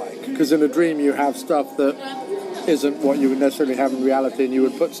dreamlike. Because in a dream you have stuff that isn't what you would necessarily have in reality, and you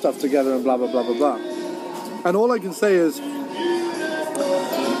would put stuff together and blah, blah, blah, blah, blah. And all I can say is,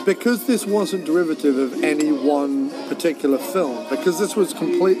 because this wasn't derivative of any one particular film, because this was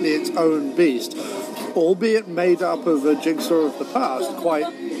completely its own beast, albeit made up of a jigsaw of the past, quite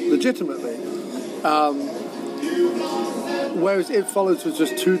legitimately, whereas It Follows was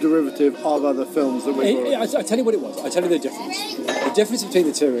just too derivative of other films that we I tell you what it was. I tell you the difference. The difference between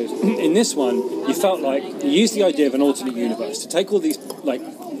the two is, in this one, you felt like you used the idea of an alternate universe to take all these like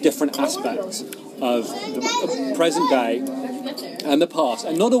different aspects of the present day and the past,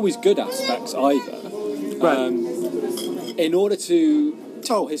 and not always good aspects either, in order to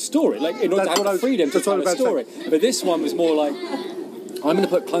tell his story, like in order to have the freedom to tell a story. But this one was more like, I'm going to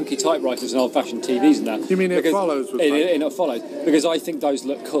put clunky typewriters and old-fashioned TVs in that. You mean It Follows? In It Follows, because I think those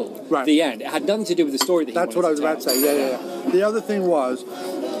look cool. Right. The end. It had nothing to do with the story that he wanted to tell. That's what I was about to say, yeah. The other thing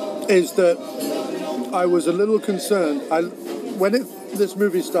is that I was a little concerned. When this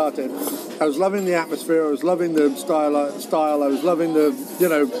movie started, I was loving the atmosphere, I was loving the style, I was loving the,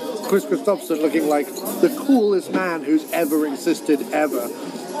 Chris Christopherson looking like the coolest man who's ever existed ever,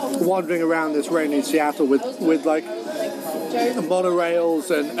 wandering around this rainy Seattle with like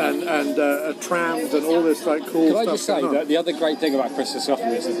monorails and trams and all this like cool stuff. Can I just say that the other great thing about Chris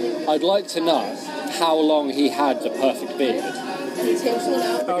Christopherson is that I'd like to know how long he had the perfect beard.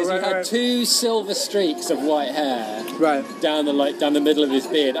 Because he had two silver streaks of white hair down the middle of his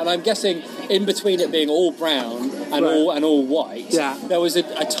beard, and I'm guessing in between it being all brown and all white, there was a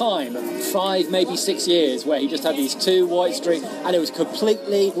time, 5 maybe 6 years, where he just had these two white streaks, and it was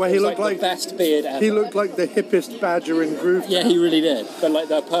completely he looked like the best beard ever. He looked like the hippest badger in Groove. Yeah, he really did. But like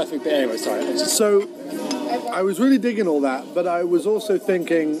the perfect beard. Anyway, sorry. So I was really digging all that, but I was also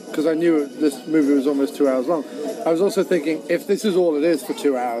thinking, because I knew this movie was almost 2 hours long, I was also thinking, if this is all it is for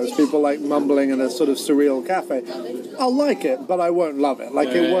 2 hours, people like mumbling in a sort of surreal cafe, I'll like it, but I won't love it. Like,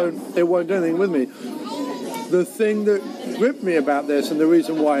 it won't do anything with me. The thing that gripped me about this, and the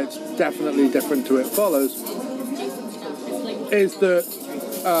reason why it's definitely different to It Follows, is that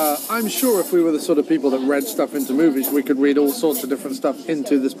I'm sure if we were the sort of people that read stuff into movies, we could read all sorts of different stuff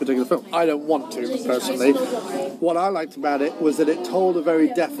into this particular film. I don't want to, personally. What I liked about it was that it told a very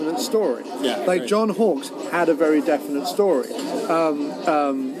definite story. Yeah, like, John Hawkes had a very definite story.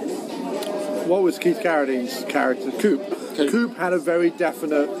 What was Keith Carradine's character? Coop had a very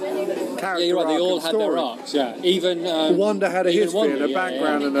definite character. Yeah, you're right, they all had their arcs, yeah. Even Wanda had a history and a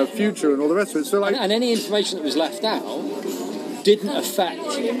background and a future and all the rest of it. So, like, and any information that was left out didn't affect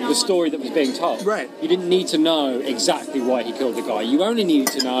the story that was being told. Right. You didn't need to know exactly why he killed the guy. You only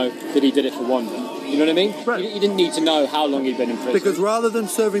needed to know that he did it for Wanda. You know what I mean? Right. You didn't need to know how long he'd been in prison. Because rather than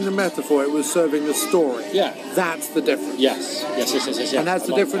serving the metaphor, it was serving the story. Yeah. That's the difference. Yes. And that's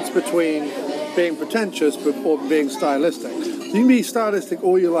the difference between being pretentious or being stylistic. You can be stylistic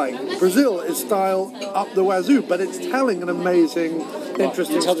all you like. Brazil is style up the wazoo, but it's telling an amazing,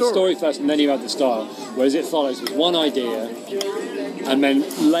 interesting you tell story. the story first and then you have the style. Whereas It Follows was one idea and then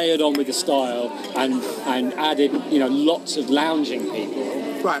layered on with the style and added, lots of lounging people.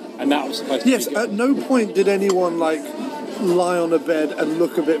 Right. And that was supposed to Yes, be good. at no point did anyone lie on a bed and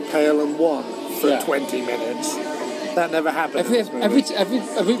look a bit pale and wan for 20 minutes. That never happened.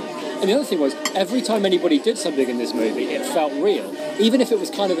 And the other thing was, every time anybody did something in this movie, it felt real. Even if it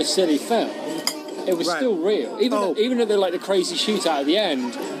was kind of a silly film, it was still real. Even though they're like the crazy shootout at the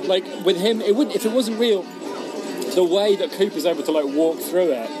end, like with him, it wouldn't. If it wasn't real, the way that Cooper's able to walk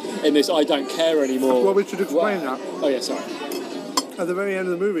through it in this "I don't care anymore." Well, we should explain that. Oh yeah, sorry. At the very end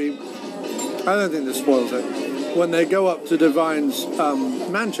of the movie, I don't think this spoils it. When they go up to Divine's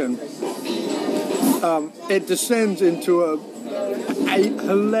mansion, it descends into a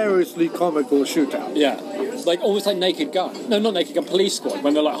hilariously comical shootout. Yeah. Almost like Naked Gun. No, not Naked Gun, Police Squad,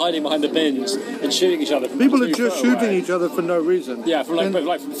 when they're hiding behind the bins and shooting each other. People are just shooting each other for no reason. Yeah, from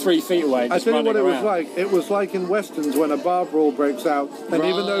 3 feet away. I tell you what it was like. It was like in westerns when a bar brawl breaks out, and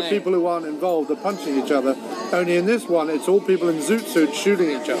even though people who aren't involved are punching each other, only in this one it's all people in zoot suits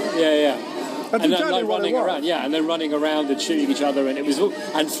shooting each other. Yeah. That's and exactly then what running it was. around, and then running around and shooting each other, and it was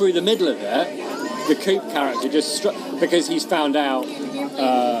and through the middle of it, the Coop character just because he's found out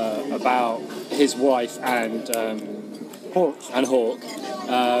about his wife and Hawk,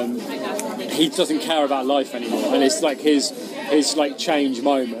 he doesn't care about life anymore, and it's like his change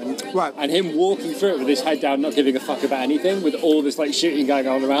moment, right? And him walking through it with his head down, not giving a fuck about anything, with all this shooting going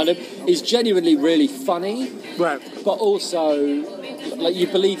on around him, is genuinely really funny, right? But also, you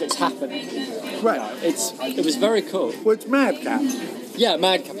believe it's happening. Right. It was very cool. Well, it's madcap. Yeah,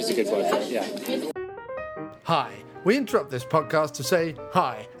 madcap is a good word for it, yeah. Hi. We interrupt this podcast to say,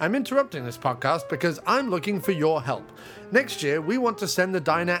 hi, I'm interrupting this podcast because I'm looking for your help. Next year, we want to send the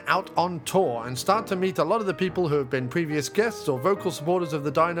diner out on tour and start to meet a lot of the people who have been previous guests or vocal supporters of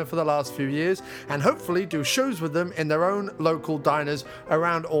the diner for the last few years, and hopefully do shows with them in their own local diners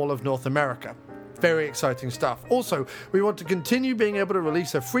around all of North America. Very exciting stuff. Also, we want to continue being able to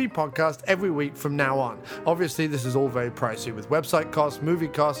release a free podcast every week from now on. Obviously, this is all very pricey with website costs, movie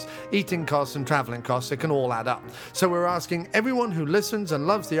costs, eating costs, and traveling costs. It can all add up. So we're asking everyone who listens and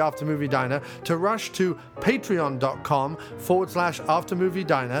loves the After Movie Diner to rush to patreon.com/Aftermovie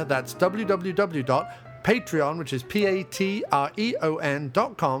Diner. That's www.patreon, which is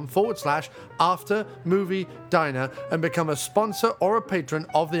patreon.com/After Movie Diner, and become a sponsor or a patron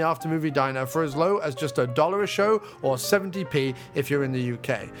of the After Movie Diner for as low as just $1 a show or 70p if you're in the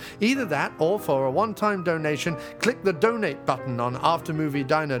UK. Either that, or for a one-time donation, click the donate button on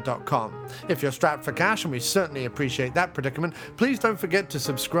aftermoviediner.com. If you're strapped for cash, and we certainly appreciate that predicament, please don't forget to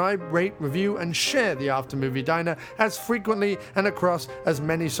subscribe, rate, review, and share the After Movie Diner as frequently and across as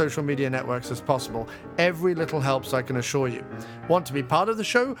many social media networks as possible. Every little helps, I can assure you. Want to be part of the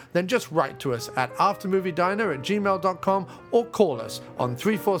show? Then just write to us at aftermoviediner@gmail.com or call us on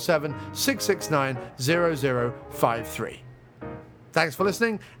 347-669-0053. Thanks for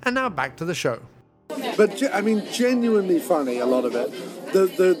listening, and now back to the show. But genuinely funny, a lot of it.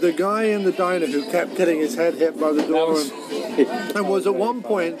 The guy in the diner who kept getting his head hit by the door and was at one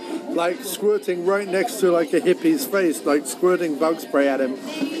point squirting right next to a hippie's face, squirting bug spray at him,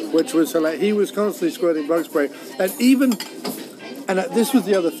 which was hilarious. He was constantly squirting bug spray, and this was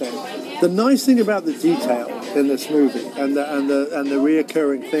the other thing. The nice thing about the detail in this movie and the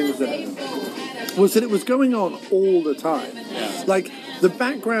reoccurring things in it was that it was going on all the time. Yeah. The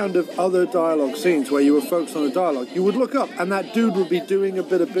background of other dialogue scenes where you were focused on the dialogue, you would look up and that dude would be doing a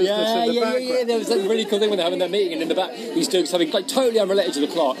bit of business in the background. Yeah. There was a really cool thing when they're having that meeting, and in the back he's doing something totally unrelated to the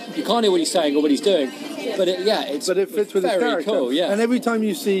plot. You can't hear what he's saying or what he's doing, but it fits with his character. Cool, yeah. And every time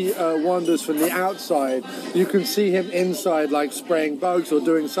you see Wanders from the outside, you can see him inside, spraying bugs or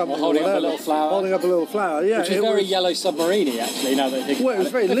doing something. Or holding up a little flower. Yeah, which is very Yellow Submarine-y, actually. Now that I think it was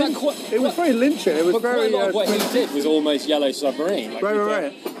very Lynchian. It was very. Quite a lot of what he did was almost Yellow Submarine.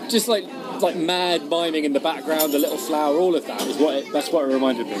 Right. Just like mad miming in the background, a little flower, all of that that's what it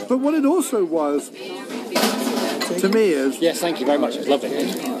reminded me of. But what it also was, to me, is... Yes, thank you very much, it was lovely.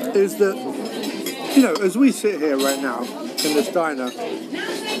 Is that, as we sit here right now in this diner,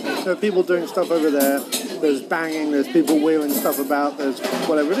 there are people doing stuff over there, there's banging, there's people wheeling stuff about, there's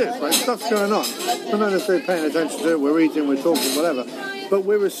whatever it is, right? Stuff's going on. We're not necessarily paying attention to it, we're eating, we're talking, whatever. But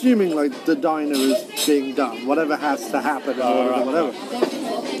we're assuming the diner is being done, whatever has to happen, whatever.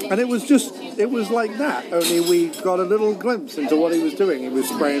 And it was like that, only we got a little glimpse into what he was doing. He was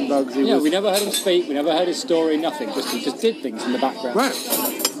spraying bugs. We never heard him speak, we never heard his story, nothing. He just did things in the background. Right.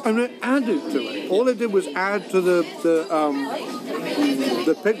 And it added to it. All it did was add to the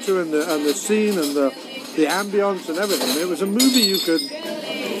picture and the scene and the ambience and everything. It was a movie you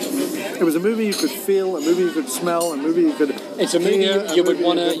could feel, a movie you could smell, a movie you could. It's a movie you would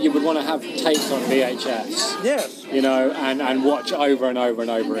want to have taped on VHS. Yes. And watch over and over and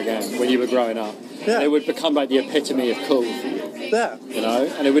over again when you were growing up. Yeah. It would become like the epitome of cool for you. Yeah.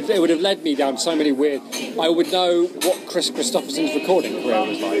 And it would have led me down so many weird. I would know what Chris Christopherson's recording career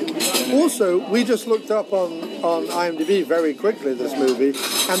was like. Also, we just looked up on IMDb very quickly this movie,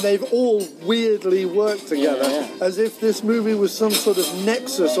 and they've all weirdly worked together, as if this movie was some sort of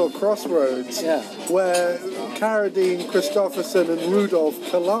nexus or crossroads where Carradine, Christopherson, and Rudolph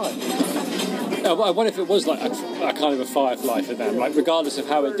collide. I wonder if it was like a kind of a Firefly for them. Like, regardless of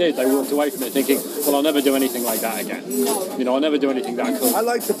how it did, they walked away from it thinking, well, I'll never do anything like that again. I'll never do anything that cool. I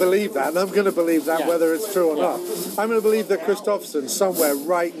like to believe that, and I'm going to believe that whether it's true or not. I'm going to believe that Christopherson, somewhere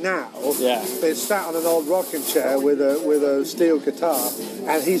right now, is sat on an old rocking chair with a steel guitar,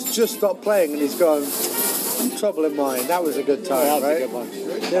 and he's just stopped playing, and he's gone, Trouble in Mind. That was a good time, right? That was a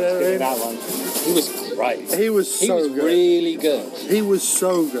good one. That one. He was great. He was so good. Really good. He was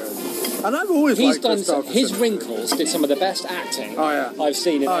so good. And I've always liked Christopherson. His wrinkles did some of the best acting I've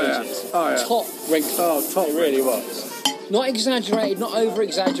seen in ages. Top wrinkles. It really was. Not exaggerated, not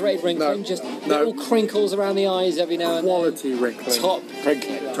over-exaggerated wrinkling, just little crinkles around the eyes every now and then. Quality wrinkling. Top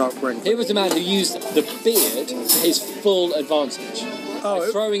wrinkling. Top wrinkling. He was the man who used the beard to his full advantage.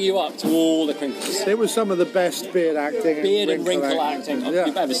 Throwing you up to all the crinkles. It was some of the best beard acting. Beard and wrinkle acting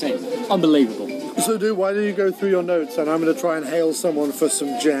you've ever seen. Unbelievable. So, why don't you go through your notes, and I'm going to try and hail someone for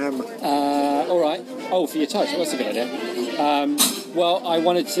some jam. All right. Oh, for your toast. That's a good idea. Well, I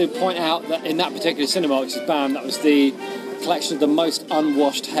wanted to point out that in that particular Cinemax BAM, that was the collection of the most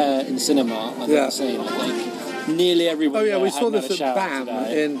unwashed hair in cinema I've ever seen, I think. Nearly everyone. Oh yeah, we saw this at BAM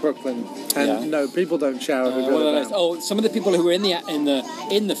in Brooklyn, and no, people don't shower who go to BAM. Some of the people who were in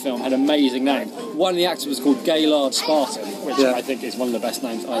the film had amazing names. One of the actors was called Gaylord Spartan, which I think is one of the best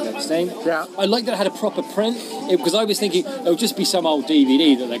names I've ever seen. Yeah. I liked that it had a proper print, because I was thinking it'll just be some old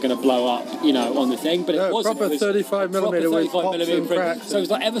DVD that they're going to blow up, on the thing, but it wasn't. Proper 35mm with pops and cracks. So it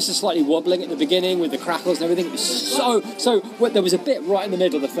was like ever so slightly wobbling at the beginning with the crackles and everything. It was there was a bit right in the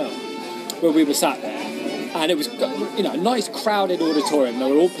middle of the film where we were sat there. And it was, a nice crowded auditorium. There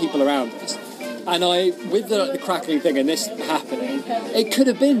were all people around us. And with the crackling thing and this happening, it could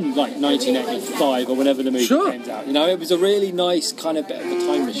have been like 1985 or whenever the movie came out. It was a really nice kind of bit of a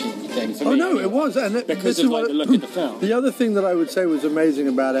time machine thing for me. Oh no, it was, and because of the look of the film. The other thing that I would say was amazing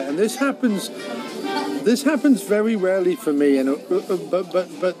about it, and this happens very rarely for me,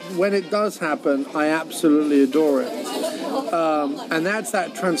 but when it does happen, I absolutely adore it. And that's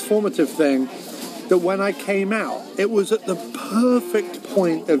that transformative thing. That when I came out, it was at the perfect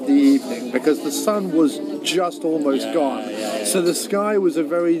point of the evening because the sun was just almost gone. So the sky was a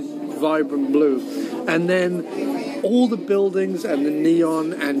very vibrant blue. And then all the buildings and the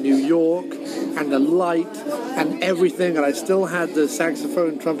neon and New York and the light and everything, and I still had the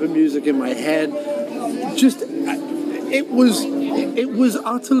saxophone trumpet music in my head. It was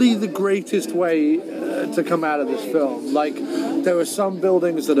utterly the greatest way to come out of this film. Like, there are some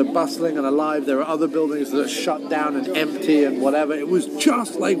buildings that are bustling and alive, there are other buildings that are shut down and empty and whatever. It was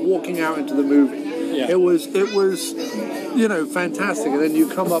just like walking out into the movie. It was fantastic. And then you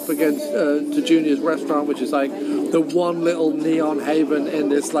come up against to Junior's restaurant, which is like the one little neon haven in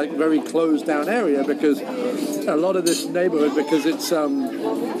this like very closed down area, because a lot of this neighborhood, because it's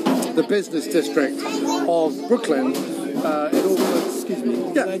the business district of Brooklyn, it all, excuse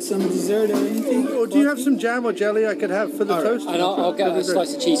me. Yeah. Like some dessert or anything? Or do you have some jam or jelly I could have for the toast? And I'll get a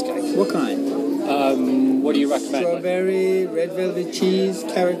slice of cheesecake. What kind? What do you recommend? Strawberry, red velvet cheese,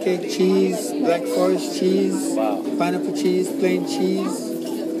 carrot cake cheese, black forest cheese, pineapple cheese, plain cheese.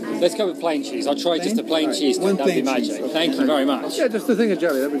 Let's go with plain cheese. I'll try just a plain cheese. That'd be magic. Okay. Thank you very much. Yeah, just a thing of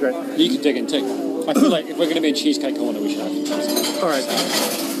jelly. That'd be great. You can dig in too. I feel like if we're going to be in Cheesecake Corner, we should have cheesecake. All right.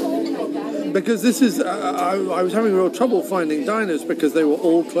 Because this is, I was having real trouble finding diners because they were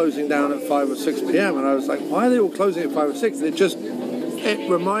all closing down at 5 or 6 p.m. And I was like, why are they all closing at 5 or 6? And it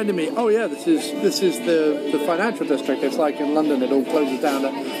reminded me, oh yeah, this is the financial district. It's like in London, it all closes down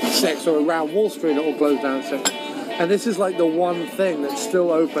at 6, or around Wall Street, it all closes down at 6. And this is like the one thing that's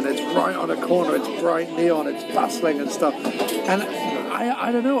still open. It's right on a corner. It's bright neon. It's bustling and stuff. And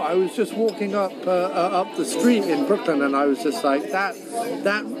I don't know. I was just walking up the street in Brooklyn, and I was just like,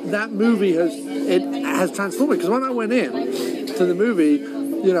 that movie has transformed me. Because when I went in to the movie,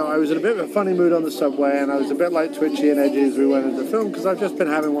 I was in a bit of a funny mood on the subway, and I was a bit like twitchy and edgy as we went into the film, because I've just been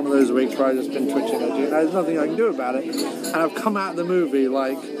having one of those weeks where I've just been twitchy and edgy, and there's nothing I can do about it. And I've come out of the movie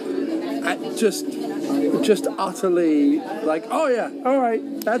like, just utterly like, oh yeah, all right,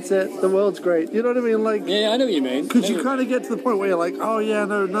 that's it, the world's great. You know what I mean? Like, yeah, I know what you mean. Because you kind of get to the point where you're like, oh yeah,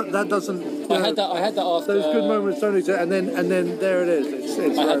 no, that doesn't. I had that after those good moments don't exist, and then there it is.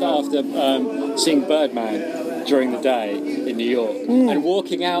 It's I had that after seeing Birdman during the day in New York, and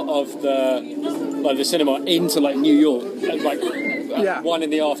walking out of the cinema into like New York at like 1 in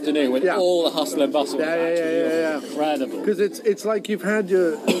the afternoon with all the hustle and bustle. Yeah. Incredible. Because it's like you've had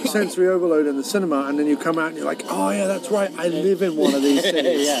your sensory overload in the cinema, and then you come out and you're like, oh yeah, that's right, I live in one of these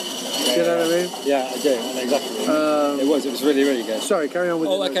cities. You know what I mean? Yeah, I do. I know exactly. It was really, really good. Sorry, carry on with.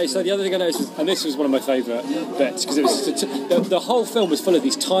 Oh, okay. So the other thing I noticed, and this was one of my favourite bits, because it was the whole film was full of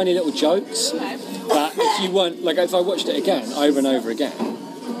these tiny little jokes that if you weren't like, if I watched it again over and over again,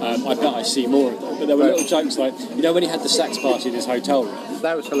 I bet I see more of them. But there were little jokes like, when he had the sex party in his hotel room.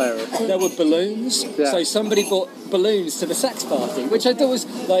 That was hilarious. There were balloons. Yeah. So somebody bought balloons to the sex party, which I thought was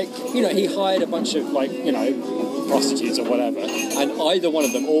like, he hired a bunch of prostitutes or whatever, and either one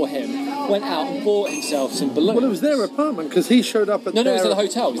of them or him went out and bought himself some balloons. Well, it was their apartment, because he showed up at No, it was at the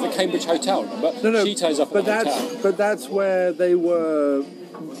hotel. It was the Cambridge Hotel, remember? No, she turns up at the hotel. But that's where they were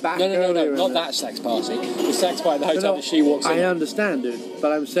back No, not that sex party. The sex party at the hotel that she walks in. I understand, dude,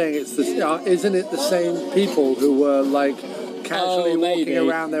 but I'm saying isn't it the same people who were like casually walking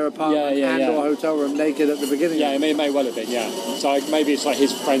around their apartment or hotel room naked at the beginning? Yeah, it may well have been, yeah. So maybe it's like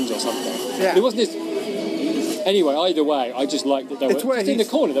his friends or something. Yeah. But it wasn't his... Anyway, either way, I just liked that there were just in the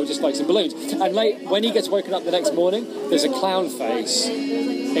corner. There were just like some balloons, and when he gets woken up the next morning, there's a clown face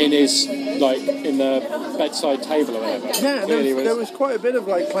in his in the bedside table or whatever. Yeah, there was quite a bit of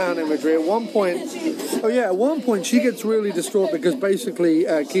like clown imagery at one point. Oh yeah, at one point she gets really distraught because basically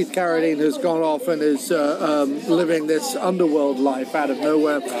Keith Carradine has gone off and is living this underworld life out of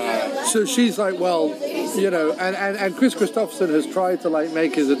nowhere. So she's like, well, and Chris Christopherson has tried to like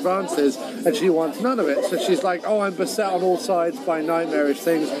make his advances, and she wants none of it. So she's like, oh, I'm beset on all sides by nightmarish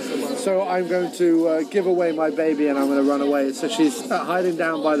things, so I'm going to give away my baby and I'm going to run away. So she's hiding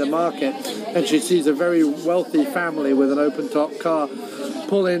down by the market, and she sees a very wealthy family with an open-top car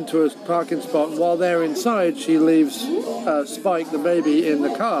pull into a parking spot, and while they're inside, she leaves Spike, the baby, in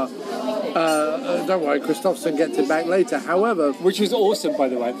the car. Don't worry, Christopherson gets it back later. However... Which was awesome, by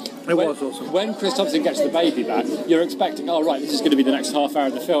the way. It was awesome. When Christopherson gets the baby back, you're expecting, oh, right, this is going to be the next half hour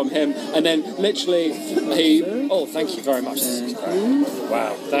of the film, him, and then literally he... Oh, thank you very much. This is great.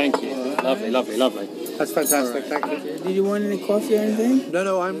 Wow, thank you. Lovely. That's fantastic, thank you. Did you want any coffee or anything?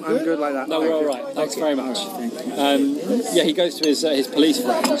 No, I'm good like that. No, we're all right. Thanks very much. He goes to his police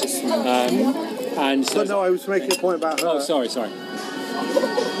friend, and says... No, I was making a point about her. Oh, sorry.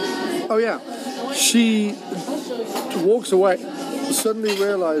 Oh, yeah. She walks away, suddenly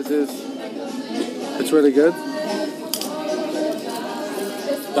realises it's really good.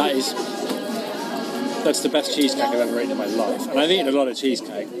 That's the best cheesecake I've ever eaten in my life. And I've eaten a lot of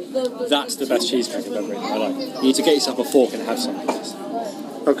cheesecake. That's the best cheesecake I've ever eaten in my life. You need to get yourself a fork and have some of this.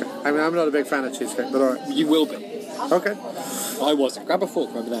 Okay. I mean, I'm not a big fan of cheesecake, but all right. You will be. Okay. I wasn't. Grab a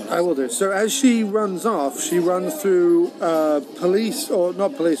fork over there. I will do. So as she runs off, she runs through the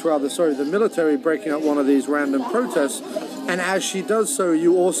military breaking up one of these random protests. And as she does so,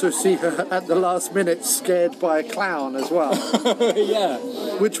 you also see her at the last minute scared by a clown as well. Yeah.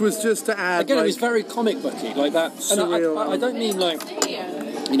 Which was just to add... Again, it was very comic booky, like that. Surreal. And I don't mean like,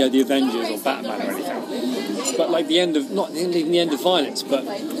 the Avengers or Batman or anything. But like not even the end of violence, but...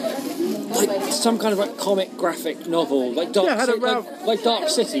 like some kind of like comic graphic novel, like Dark City, like Dark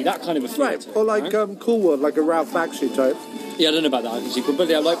City, that kind of a feel. Right, or like Cool World, like a Ralph Bakshi type. Yeah, I don't know about that sequel, but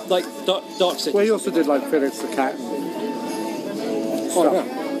yeah, like Dark City. Well, he also did like Felix the Cat. Yeah.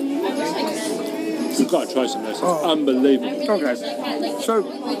 You've got to try some of this. It's unbelievable. Okay, so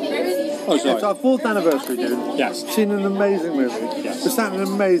it's our 4th anniversary, dude. Yes. Seen an amazing movie. Yes. We're sat in an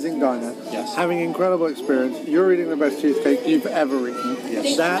amazing diner. Yes. Having incredible experience. You're eating the best cheesecake you've ever eaten.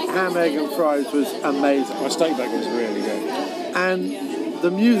 Yes. That ham, egg and fries was amazing. My steak burger was really good. And the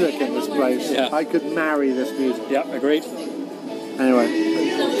music in this place, I could marry this music. Yeah, agreed. Anyway,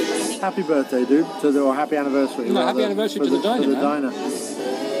 happy birthday, dude, or happy anniversary. No, happy anniversary to the diner, To the diner.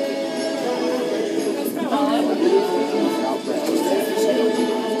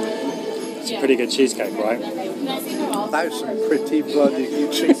 It's a pretty good cheesecake, right? That was some pretty bloody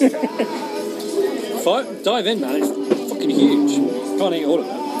good cheesecake. Dive in, man. It's fucking huge. Can't eat all of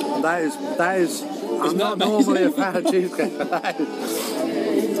it. That is. I'm not normally a fan of cheesecake, but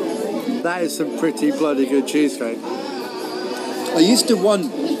that is some pretty bloody good cheesecake. I used to wonder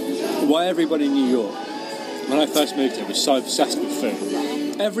why everybody in New York, when I first moved here, was so obsessed with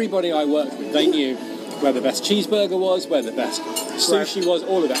food. Everybody I worked with, they knew where the best cheeseburger was, where the best sushi was,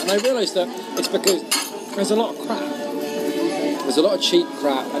 all of that. And I realised that it's because there's a lot of crap. There's a lot of cheap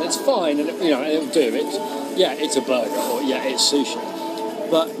crap, and it's fine, and it'll do. It's a burger, or it's sushi.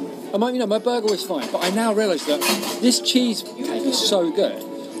 But my burger was fine. But I now realise that this cheesecake is so good.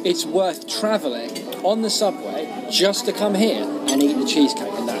 It's worth travelling on the subway just to come here and eat the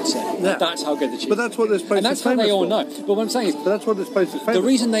cheesecake, and that's it. Yeah. That's how good the cheesecake is. But that's what this place and that's is how famous they all for. know. But what I'm saying is, But that's what this place is famous the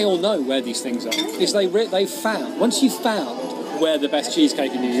reason they all know where these things are is they found, once you've found where the best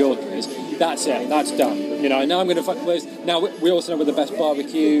cheesecake in New York is, that's it, that's done. Now I'm going to find, now we also know where the best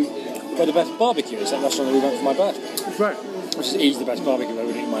barbecue is, that restaurant that we went for my birthday. Right. Which is easily the best barbecue I've ever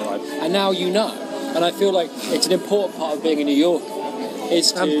eaten in my life. And now you know. And I feel like it's an important part of being a New Yorker.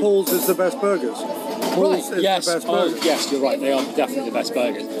 And Paul's is the best burgers. Paul's is yes. the best burgers. Yes, you're right. They are definitely the best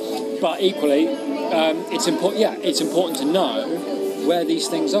burgers. But equally, it's important. Yeah, it's important to know where these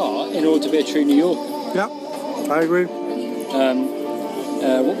things are in order to be a true New Yorker. Yeah, I agree.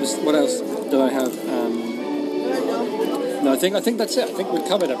 What else did I have? No, I think that's it. I think we've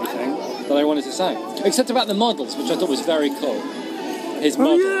covered everything that I wanted to say, except about the models, which I thought was very cool. His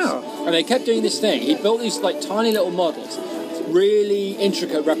models, and they kept doing this thing. He built these like tiny little models, really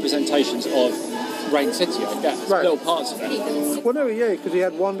intricate representations of Rain City, I guess, little parts of it. Well, no, because he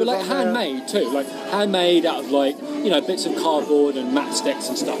had one. But like handmade too, like handmade out of like bits of cardboard and matchsticks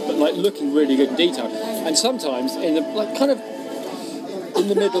and stuff, but like looking really good in detail. And sometimes in the kind of in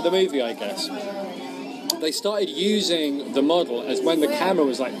the middle of the movie, I guess, they started using the model as when the camera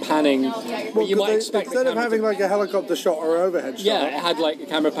was like panning. Well, you might expect instead of having like a helicopter shot or overhead shot. Yeah, it had like a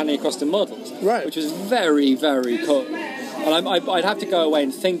camera panning across the models, right? Which was very, very cool. And I'd have to go away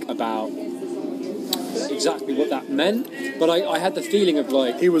and think about exactly what that meant, but I had the feeling of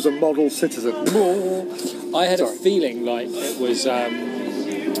like he was a model citizen. I had a feeling like it was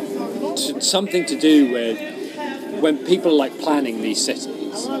something to do with when people are like planning these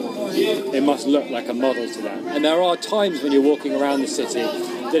cities. It must look like a model to them. And there are times when you're walking around the city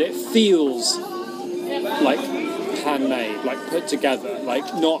that it feels like handmade, like put together, like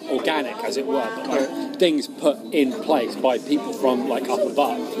not organic as it were, but like things put in place by people from like up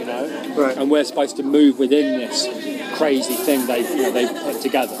above, Right. And we're supposed to move within this crazy thing they've put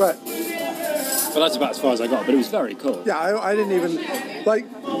together. Right. But that's about as far as I got, but it was very cool. Yeah, I didn't even like.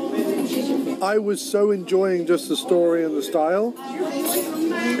 I was so enjoying just the story and the style.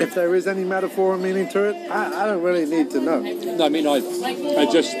 If there is any metaphor or meaning to it, I don't really need to know. No, I mean,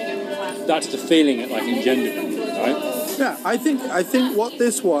 that's the feeling it like engendered, right? Yeah, I think what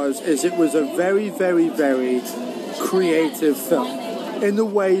this was is it was a very, very, very creative film. In the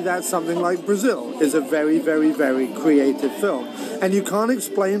way that something like Brazil is a very, very, very creative film. And you can't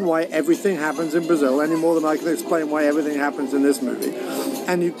explain why everything happens in Brazil any more than I can explain why everything happens in this movie.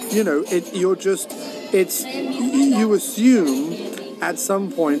 And you assume at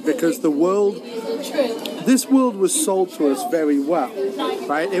some point, because this world was sold to us very well,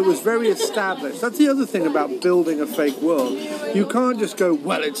 right? It was very established. That's the other thing about building a fake world. You can't just go,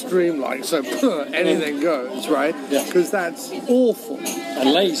 well, it's dreamlike, so anything goes, right? Because that's awful.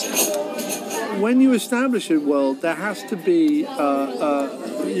 And lazy. When you establish a world, there has to be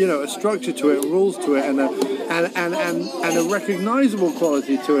a structure to it, rules to it, and a recognizable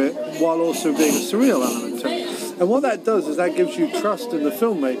quality to it, while also being a surreal element to it. And what that does is that gives you trust in the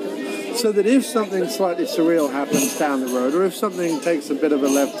filmmaker, so that if something slightly surreal happens down the road, or if something takes a bit of a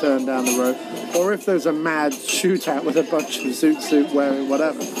left turn down the road, or if there's a mad shootout with a bunch of suit wearing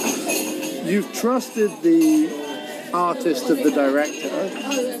whatever, you've trusted the artist of the director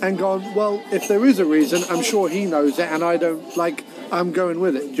and gone, well, if there is a reason, I'm sure he knows it, and I don't, I'm going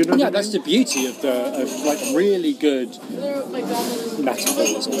with it. Do you know what I mean? That's the beauty of really good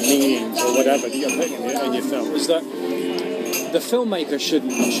metaphors or meanings or whatever that you're putting in your film, is that the filmmaker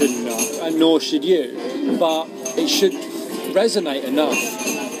shouldn't know, and nor should you, but it should resonate enough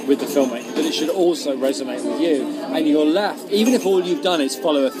with the filmmaker that it should also resonate with you, and you're left, even if all you've done is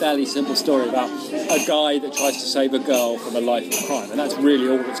follow a fairly simple story about a guy that tries to save a girl from a life of crime, and that's really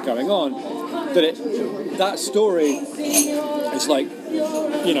all that's going on, that story is like,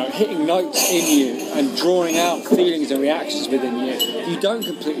 hitting notes in you and drawing out feelings and reactions within you. You don't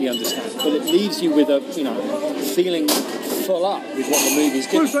completely understand, but it leaves you with a, feeling full up with what the movie's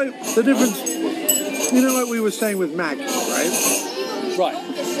giving. Well, it's like the difference, like we were saying with Maggie, right? Right.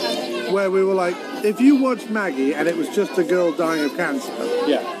 Where we were like, if you watched Maggie and it was just a girl dying of cancer,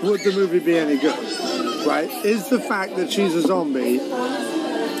 would the movie be any good? Right? Is the fact that she's a zombie,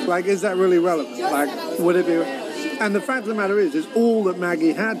 is that really relevant? Would it be? And the fact of the matter is all that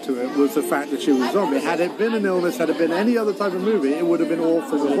Maggie had to it was the fact that she was a zombie. Had it been an illness, had it been any other type of movie, it would have been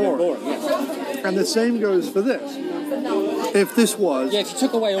awful and boring. And the same goes for this. If this was... if you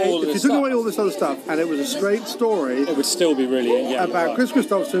took away all this other stuff and it was a straight story... It would still be really... about Chris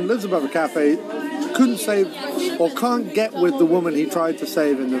Christopherson, lives above a cafe, couldn't save or can't get with the woman he tried to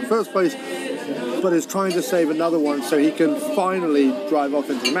save in the first place, but is trying to save another one so he can finally drive off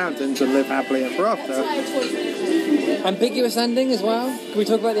into the mountains and live happily ever after. Ambiguous ending as well? Can we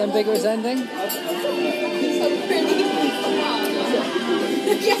talk about the ambiguous ending?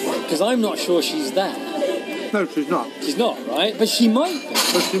 Because I'm not sure she's there. No, she's not. She's not, right? But she might be.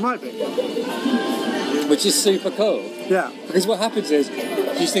 But she might be. Which is super cool. Yeah. Because what happens is,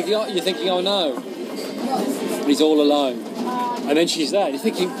 you're thinking, oh no, he's all alone. And then she's there, and you're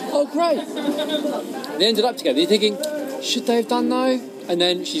thinking, oh great. They ended up together. You're thinking, should they have done though? And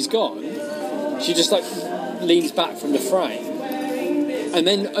then she's gone. She just like leans back from the frame. And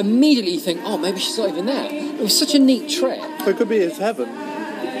then immediately you think, oh, maybe she's not even there. It was such a neat trick. It could be his heaven.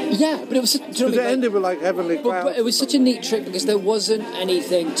 Yeah, but it was... Because it ended with like heavenly clouds. But it was such a neat trick because there wasn't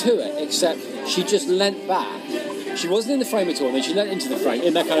anything to it except she just leant back. She wasn't in the frame at all, and then she leant into the frame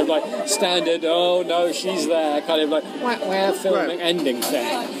in that kind of like standard, oh no, she's there, kind of like wah filming ending thing.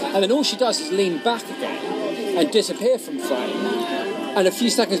 And then all she does is lean back again and disappear from frame. And a few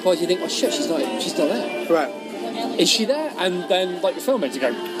seconds later you think, oh shit, she's not there. Right. Is she there? And then like the film ends, you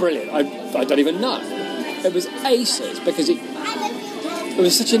go, brilliant, I don't even know. It was aces because it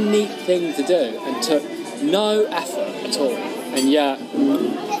was such a neat thing to do and took no effort at all. And yet,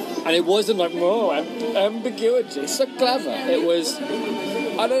 and it wasn't like, oh, ambiguity, it's so clever. It was,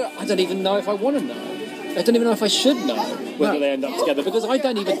 I don't even know if I want to know. I don't even know if I should know whether they end up together because I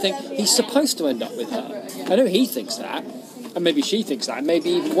don't even think he's supposed to end up with her. I know he thinks that, and maybe she thinks that, and maybe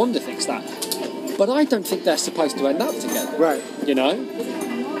even Wanda thinks that. But I don't think they're supposed to end up together. Right. You know?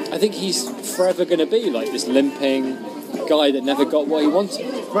 I think he's forever going to be like this limping guy that never got what he wanted.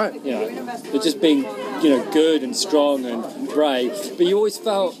 Right. You know, but just being, you know, good and strong and brave. But you always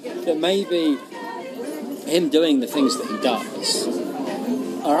felt that maybe him doing the things that he does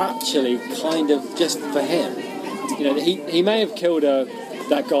are actually kind of just for him. You know, he may have killed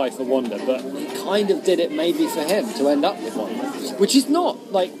that guy for Wanda, but he kind of did it maybe for him to end up with Wanda. Which is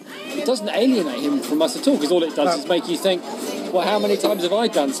not, like, it doesn't alienate him from us at all, because all it does is make you think, well, how many times have I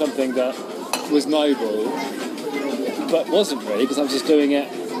done something that was noble, but wasn't really, because I was just doing it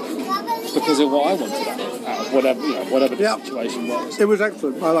because of what I wanted out of whatever the situation was. It was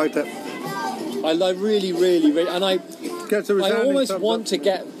excellent. I liked it. I really, and I almost want to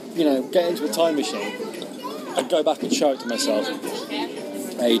get into a time machine and go back and show it to myself,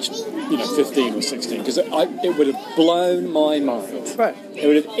 aged 15 or 16, because it would have blown my mind. Right. It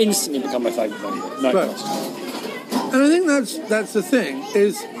would have instantly become my favourite movie. No question. And I think that's the thing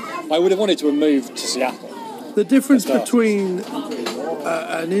is, I would have wanted to have moved to Seattle. The difference between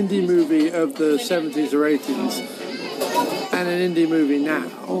an indie movie of the 70s or 80s and an indie movie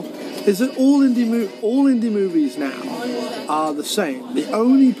now is that all indie movies now are the same. The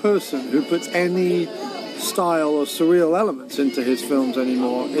only person who puts any style or surreal elements into his films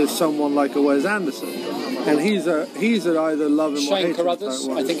anymore is someone like a Wes Anderson, and he's at either love him or hate him. Shane Carruthers,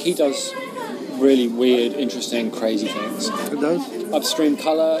 I think he does really weird, interesting, crazy things. It does? Upstream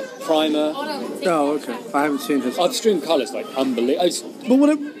Colour, Primer. Oh, okay. I haven't seen his. Upstream Colour's like unbelievable.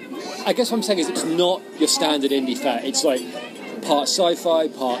 But I guess what I'm saying is it's not your standard indie fare. It's like part sci-fi,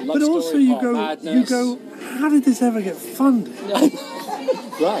 part love but also story, you part madness. go, how did this ever get funded?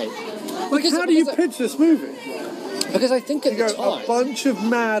 Right. Like, how do you pitch this movie? Because I think at the time, a bunch of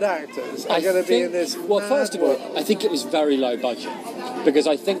mad actors are going to be in this. Well, first of all, I think it was very low budget. Because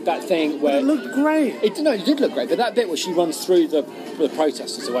I think that thing where... But it looked great. It did look great, but that bit where she runs through the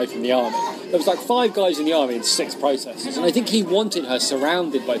protesters away from the army, there was like 5 guys in the army and 6 protesters, and I think he wanted her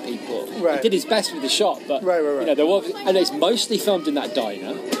surrounded by people. Right. He did his best with the shot, but right. You know, there was, and it's mostly filmed in that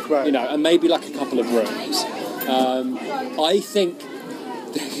diner, right. You know, and maybe like a couple of rooms. I think...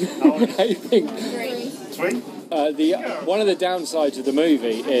 one of the downsides of the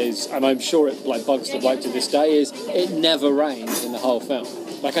movie is, and I'm sure it like bugs the bloke to this day, is it never rains in the whole film.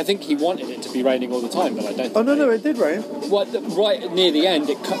 Like, I think he wanted it to be raining all the time, but I don't think... Oh, no, it did rain. Well, right near the end,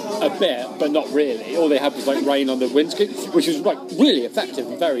 it cut a bit, but not really. All they had was, like, rain on the windscreen, which was, like, really effective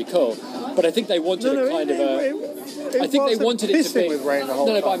and very cool. But I think they wanted I think they wanted it to be... With rain the whole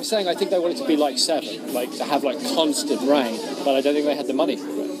time. But I'm saying I think they wanted it to be like Seven, like, to have, like, constant rain, but I don't think they had the money for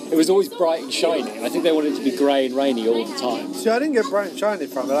it. It was always bright and shiny, and I think they wanted it to be grey and rainy all the time. See, I didn't get bright and shiny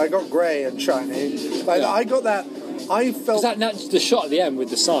from it. I got grey and shiny. Like, yeah. I I felt the shot at the end with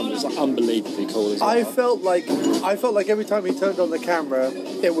the sun was like, unbelievably cool. As well. I felt like every time he turned on the camera,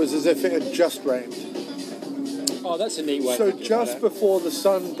 it was as if it had just rained. Oh, that's a neat way. So just before the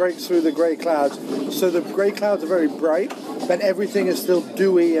sun breaks through the grey clouds, so the grey clouds are very bright, but everything is still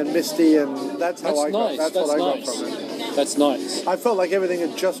dewy and misty, and that's how I got. That's what I got from it. That's nice. I felt like everything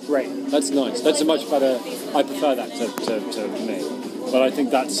had just rained. That's nice. That's a much better. I prefer that to me. But I think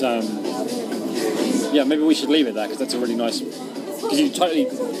that's. Yeah, maybe we should leave it there because that's a really nice. Because you totally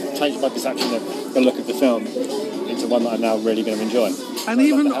changed my perception of the look of the film into one that I'm now really going to enjoy. And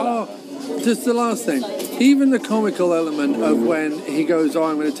even just the last thing, even the comical element of when he goes, "Oh,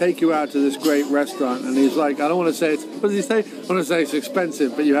 I'm going to take you out to this great restaurant," and he's like, "I don't want to say it. What does he say? I want to say it's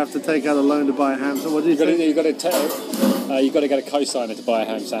expensive, but you have to take out a loan to buy a ham sandwich." What did he say? You've got to get a cosigner to buy a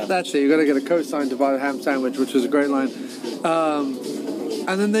ham sandwich. That's it. You've got to get a cosign to buy a ham sandwich, which was a great line.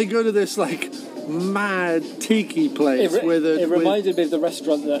 And then they go to this like mad tiki place with a. It reminded me of the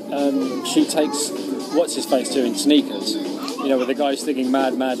restaurant that she takes what's his face to in Sneakers. You know, with the guy singing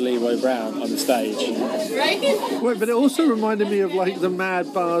Mad Leroy Brown on the stage. Wait, but it also reminded me of like the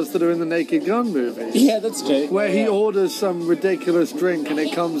mad bars that are in the Naked Gun movies. Yeah, that's true. Where he orders some ridiculous drink and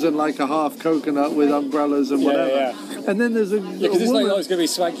it comes in like a half coconut with umbrellas and whatever. Yeah. And then there's a because it's like, it's going to be a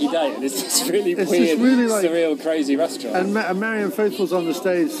swanky day, and it's this really weird, really like, surreal, crazy restaurant. And Marianne Faithfull's on the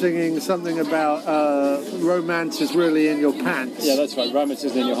stage singing something about romance is really in your pants. Yeah, that's right. Romance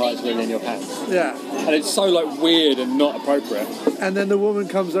isn't in your heart, it's really in your pants. Yeah. And it's so like weird and not appropriate. And then the woman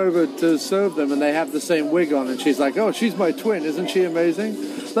comes over to serve them, and they have the same wig on, and she's like, "Oh, she's my twin, isn't she amazing?"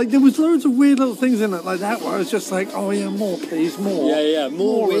 Like there was loads of weird little things in it like that where I was just like, "Oh yeah, more please, more." Yeah,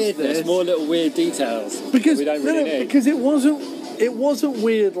 more weirdness, more little weird details because we don't really need. Because it wasn't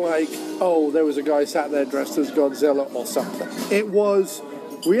weird like, oh, there was a guy sat there dressed as Godzilla or something. It was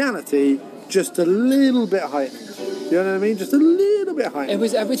reality, just a little bit heightened. You know what I mean? Just a little bit heightened. It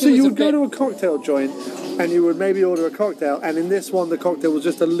was everything. So you would go to a cocktail joint, and you would maybe order a cocktail, and in this one, the cocktail was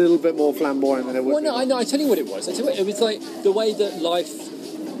just a little bit more flamboyant than it would. Well, no, I know. I tell you what it was. I tell you what, it was like the way that life.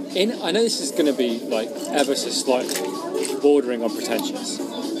 I know this is going to be like ever so slightly bordering on pretentious,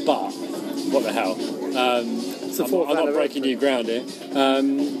 but what the hell? I'm not breaking new ground here.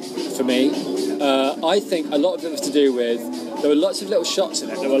 For me, I think a lot of it was to do with there were lots of little shots in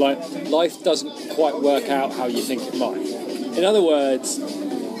it that were like life doesn't quite work out how you think it might. In other words,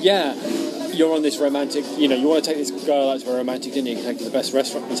 yeah, you're on this romantic. You know, you want to take this girl out to a romantic dinner. You can take her to the best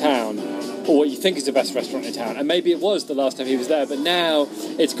restaurant in town, or what you think is the best restaurant in town. And maybe it was the last time he was there, but now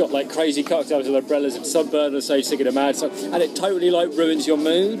it's got like crazy cocktails with umbrellas and sunburn and so singing a mad song, and it totally like ruins your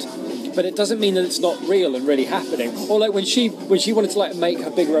mood. But it doesn't mean that it's not real and really happening. Or like when she wanted to like make her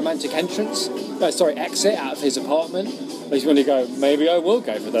big romantic exit out of his apartment. Like she wanted to go, maybe I will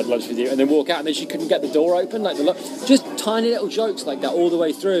go for that lunch with you, and then walk out, and then she couldn't get the door open. Like just tiny little jokes like that all the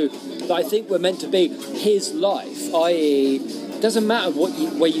way through that I think were meant to be his life, i.e. it doesn't matter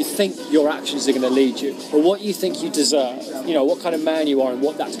where you think your actions are going to lead you, or what you think you deserve, you know, what kind of man you are and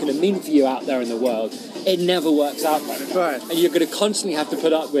what that's going to mean for you out there in the world. It never works out like that. Right. And you're going to constantly have to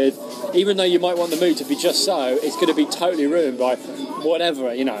put up with, even though you might want the mood to be just so, it's going to be totally ruined by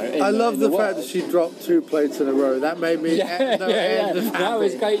whatever, you know. I love the fact that she dropped 2 plates in a row. That made me That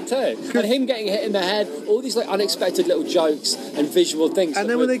was great too. And him getting hit in the head, all these like unexpected little jokes and visual things. And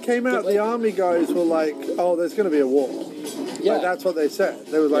then when they came out, the army guys were like, "Oh, there's going to be a war." Yeah, like, that's what they said.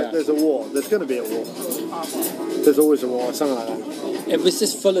 They were like, "There's a war. There's going to be a war. There's always a war," or something like that. It was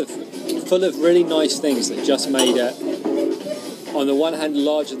just full of really nice things that just made it, on the one hand,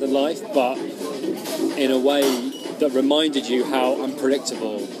 larger than life, but in a way that reminded you how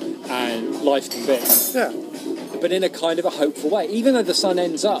unpredictable and life can be. Yeah. But in a kind of a hopeful way. Even though the sun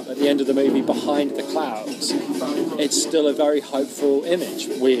ends up at the end of the movie behind the clouds, it's still a very hopeful image,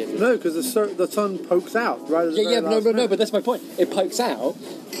 weirdly. No, because the sun pokes out right at the very last minute. But that's my point. It pokes out,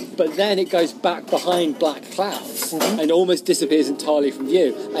 but then it goes back behind black clouds and almost disappears entirely from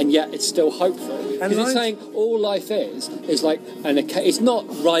view, and yet it's still hopeful. Because it's saying all life is like it's not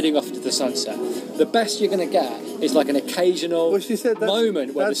riding off to the sunset. The best you're going to get is like an occasional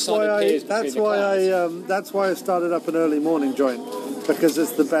moment where the sun appears between the clouds. That's why I started up an early morning joint, because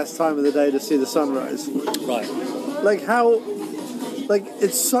it's the best time of the day to see the sunrise. Right.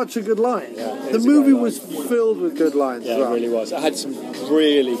 It's such a good line. Yeah, the movie was filled with good lines. Yeah, it really was. It had some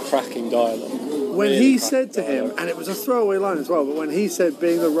really cracking dialogue. When he said to him, and it was a throwaway line as well, but when he said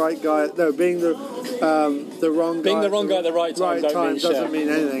being the right guy, being the wrong guy. Being the wrong guy at the right time doesn't mean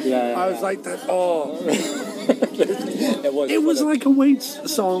anything. Yeah, I was like, that. Oh. It was like a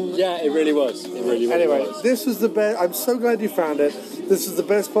Waits song. Yeah, it really was. It really Anyway, was. this was the best. I'm so glad you found it. This is the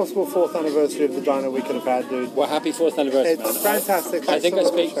best possible 4th anniversary of the Diner we could have had, dude. Well, happy 4th anniversary, It's man. fantastic. I think I Thanks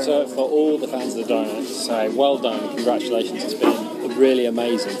so speak much for for all the fans of the Diner to say, well done, congratulations. It's been a really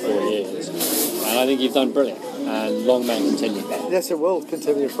amazing 4 years. And I think you've done brilliant. And long may it continue. Yes, it will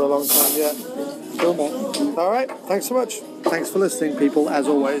continue for a long time, yeah. Cool, man. All right, thanks so much. Thanks for listening, people, as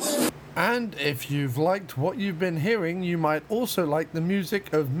always. And if you've liked what you've been hearing, you might also like the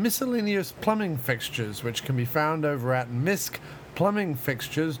music of Miscellaneous Plumbing Fixtures, which can be found over at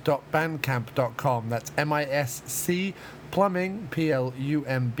miscplumbingfixtures.bandcamp.com. That's MISC Plumbing,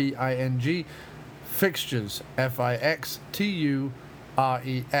 PLUMBING, Fixtures, FIXTURES.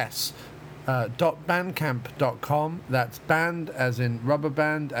 .bandcamp.com. That's band as in rubber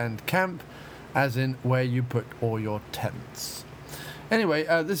band and camp as in where you put all your tents. Anyway,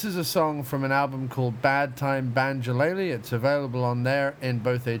 this is a song from an album called Bad Time Banjolele. It's available on there in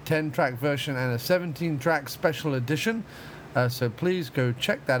both a 10-track version and a 17-track special edition. So please go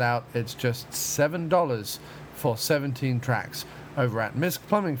check that out. It's just $7 for 17 tracks over at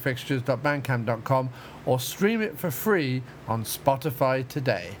miscplumbingfixtures.bandcamp.com or stream it for free on Spotify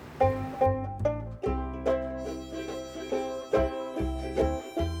today.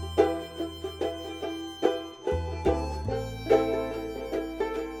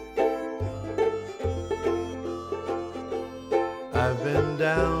 I've been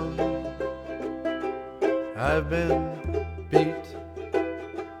down, I've been beat,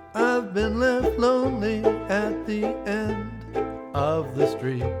 I've been left lonely at the end of the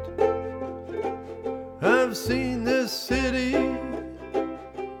street. I've seen this city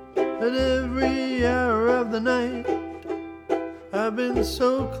at every hour of the night. I've been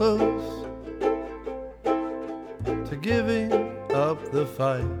so close to giving up the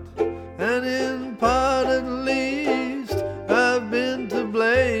fight, and in part at least I've been to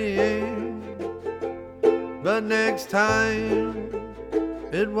blame. But next time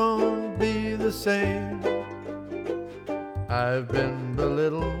it won't be the same. I've been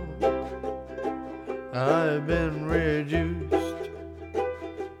belittled, I've been reduced,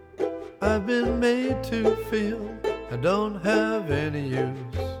 I've been made to feel I don't have any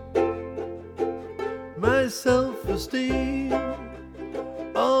use. My self-esteem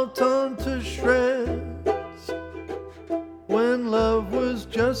all torn to shreds, when love was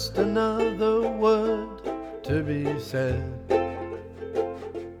just another word to be said.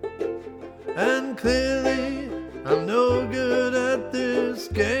 And clearly I'm no good at this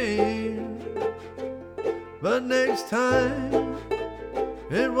game, but next time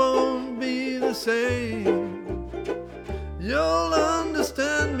it won't be the same. You'll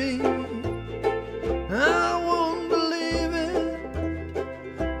understand me, I won't believe it.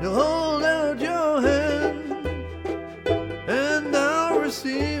 You'll hold out your hand and I'll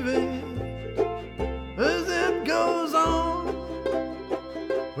receive it. As it goes on,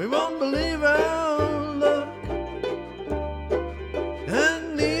 we won't believe our luck,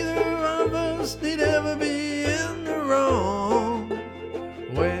 and neither of us need ever be in the wrong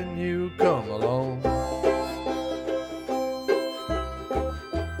when you come along.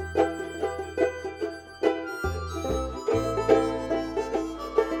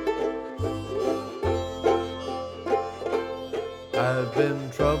 I've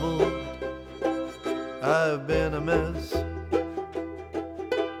been troubled, I've been a mess,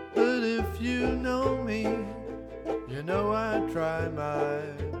 but if you know me, you know I try my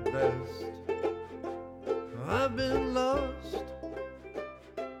best. I've been lost,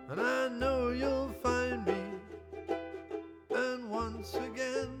 and I know you'll find me, and once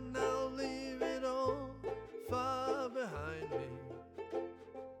again I'll leave it all far behind me.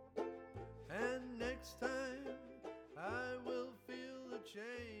 And next time I will feel the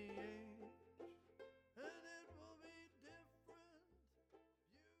change, and it will be different.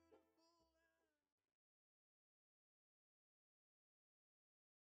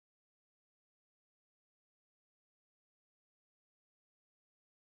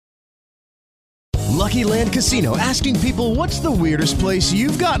 Lucky Land Casino, asking people, what's the weirdest place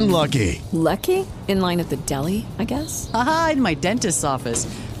you've gotten lucky? Lucky? In line at the deli, I guess? Aha, in my dentist's office.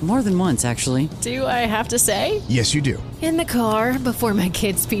 More than once, actually. Do I have to say? Yes, you do. In the car before my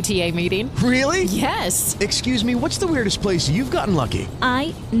kids' PTA meeting. Really? Yes. Excuse me, what's the weirdest place you've gotten lucky?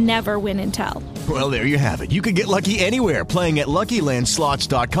 I never win and tell. Well, there you have it. You can get lucky anywhere, playing at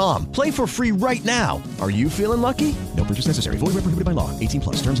LuckyLandSlots.com. Play for free right now. Are you feeling lucky? No purchase necessary. Void where prohibited by law.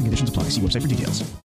 18+. Terms and conditions apply. See website for details.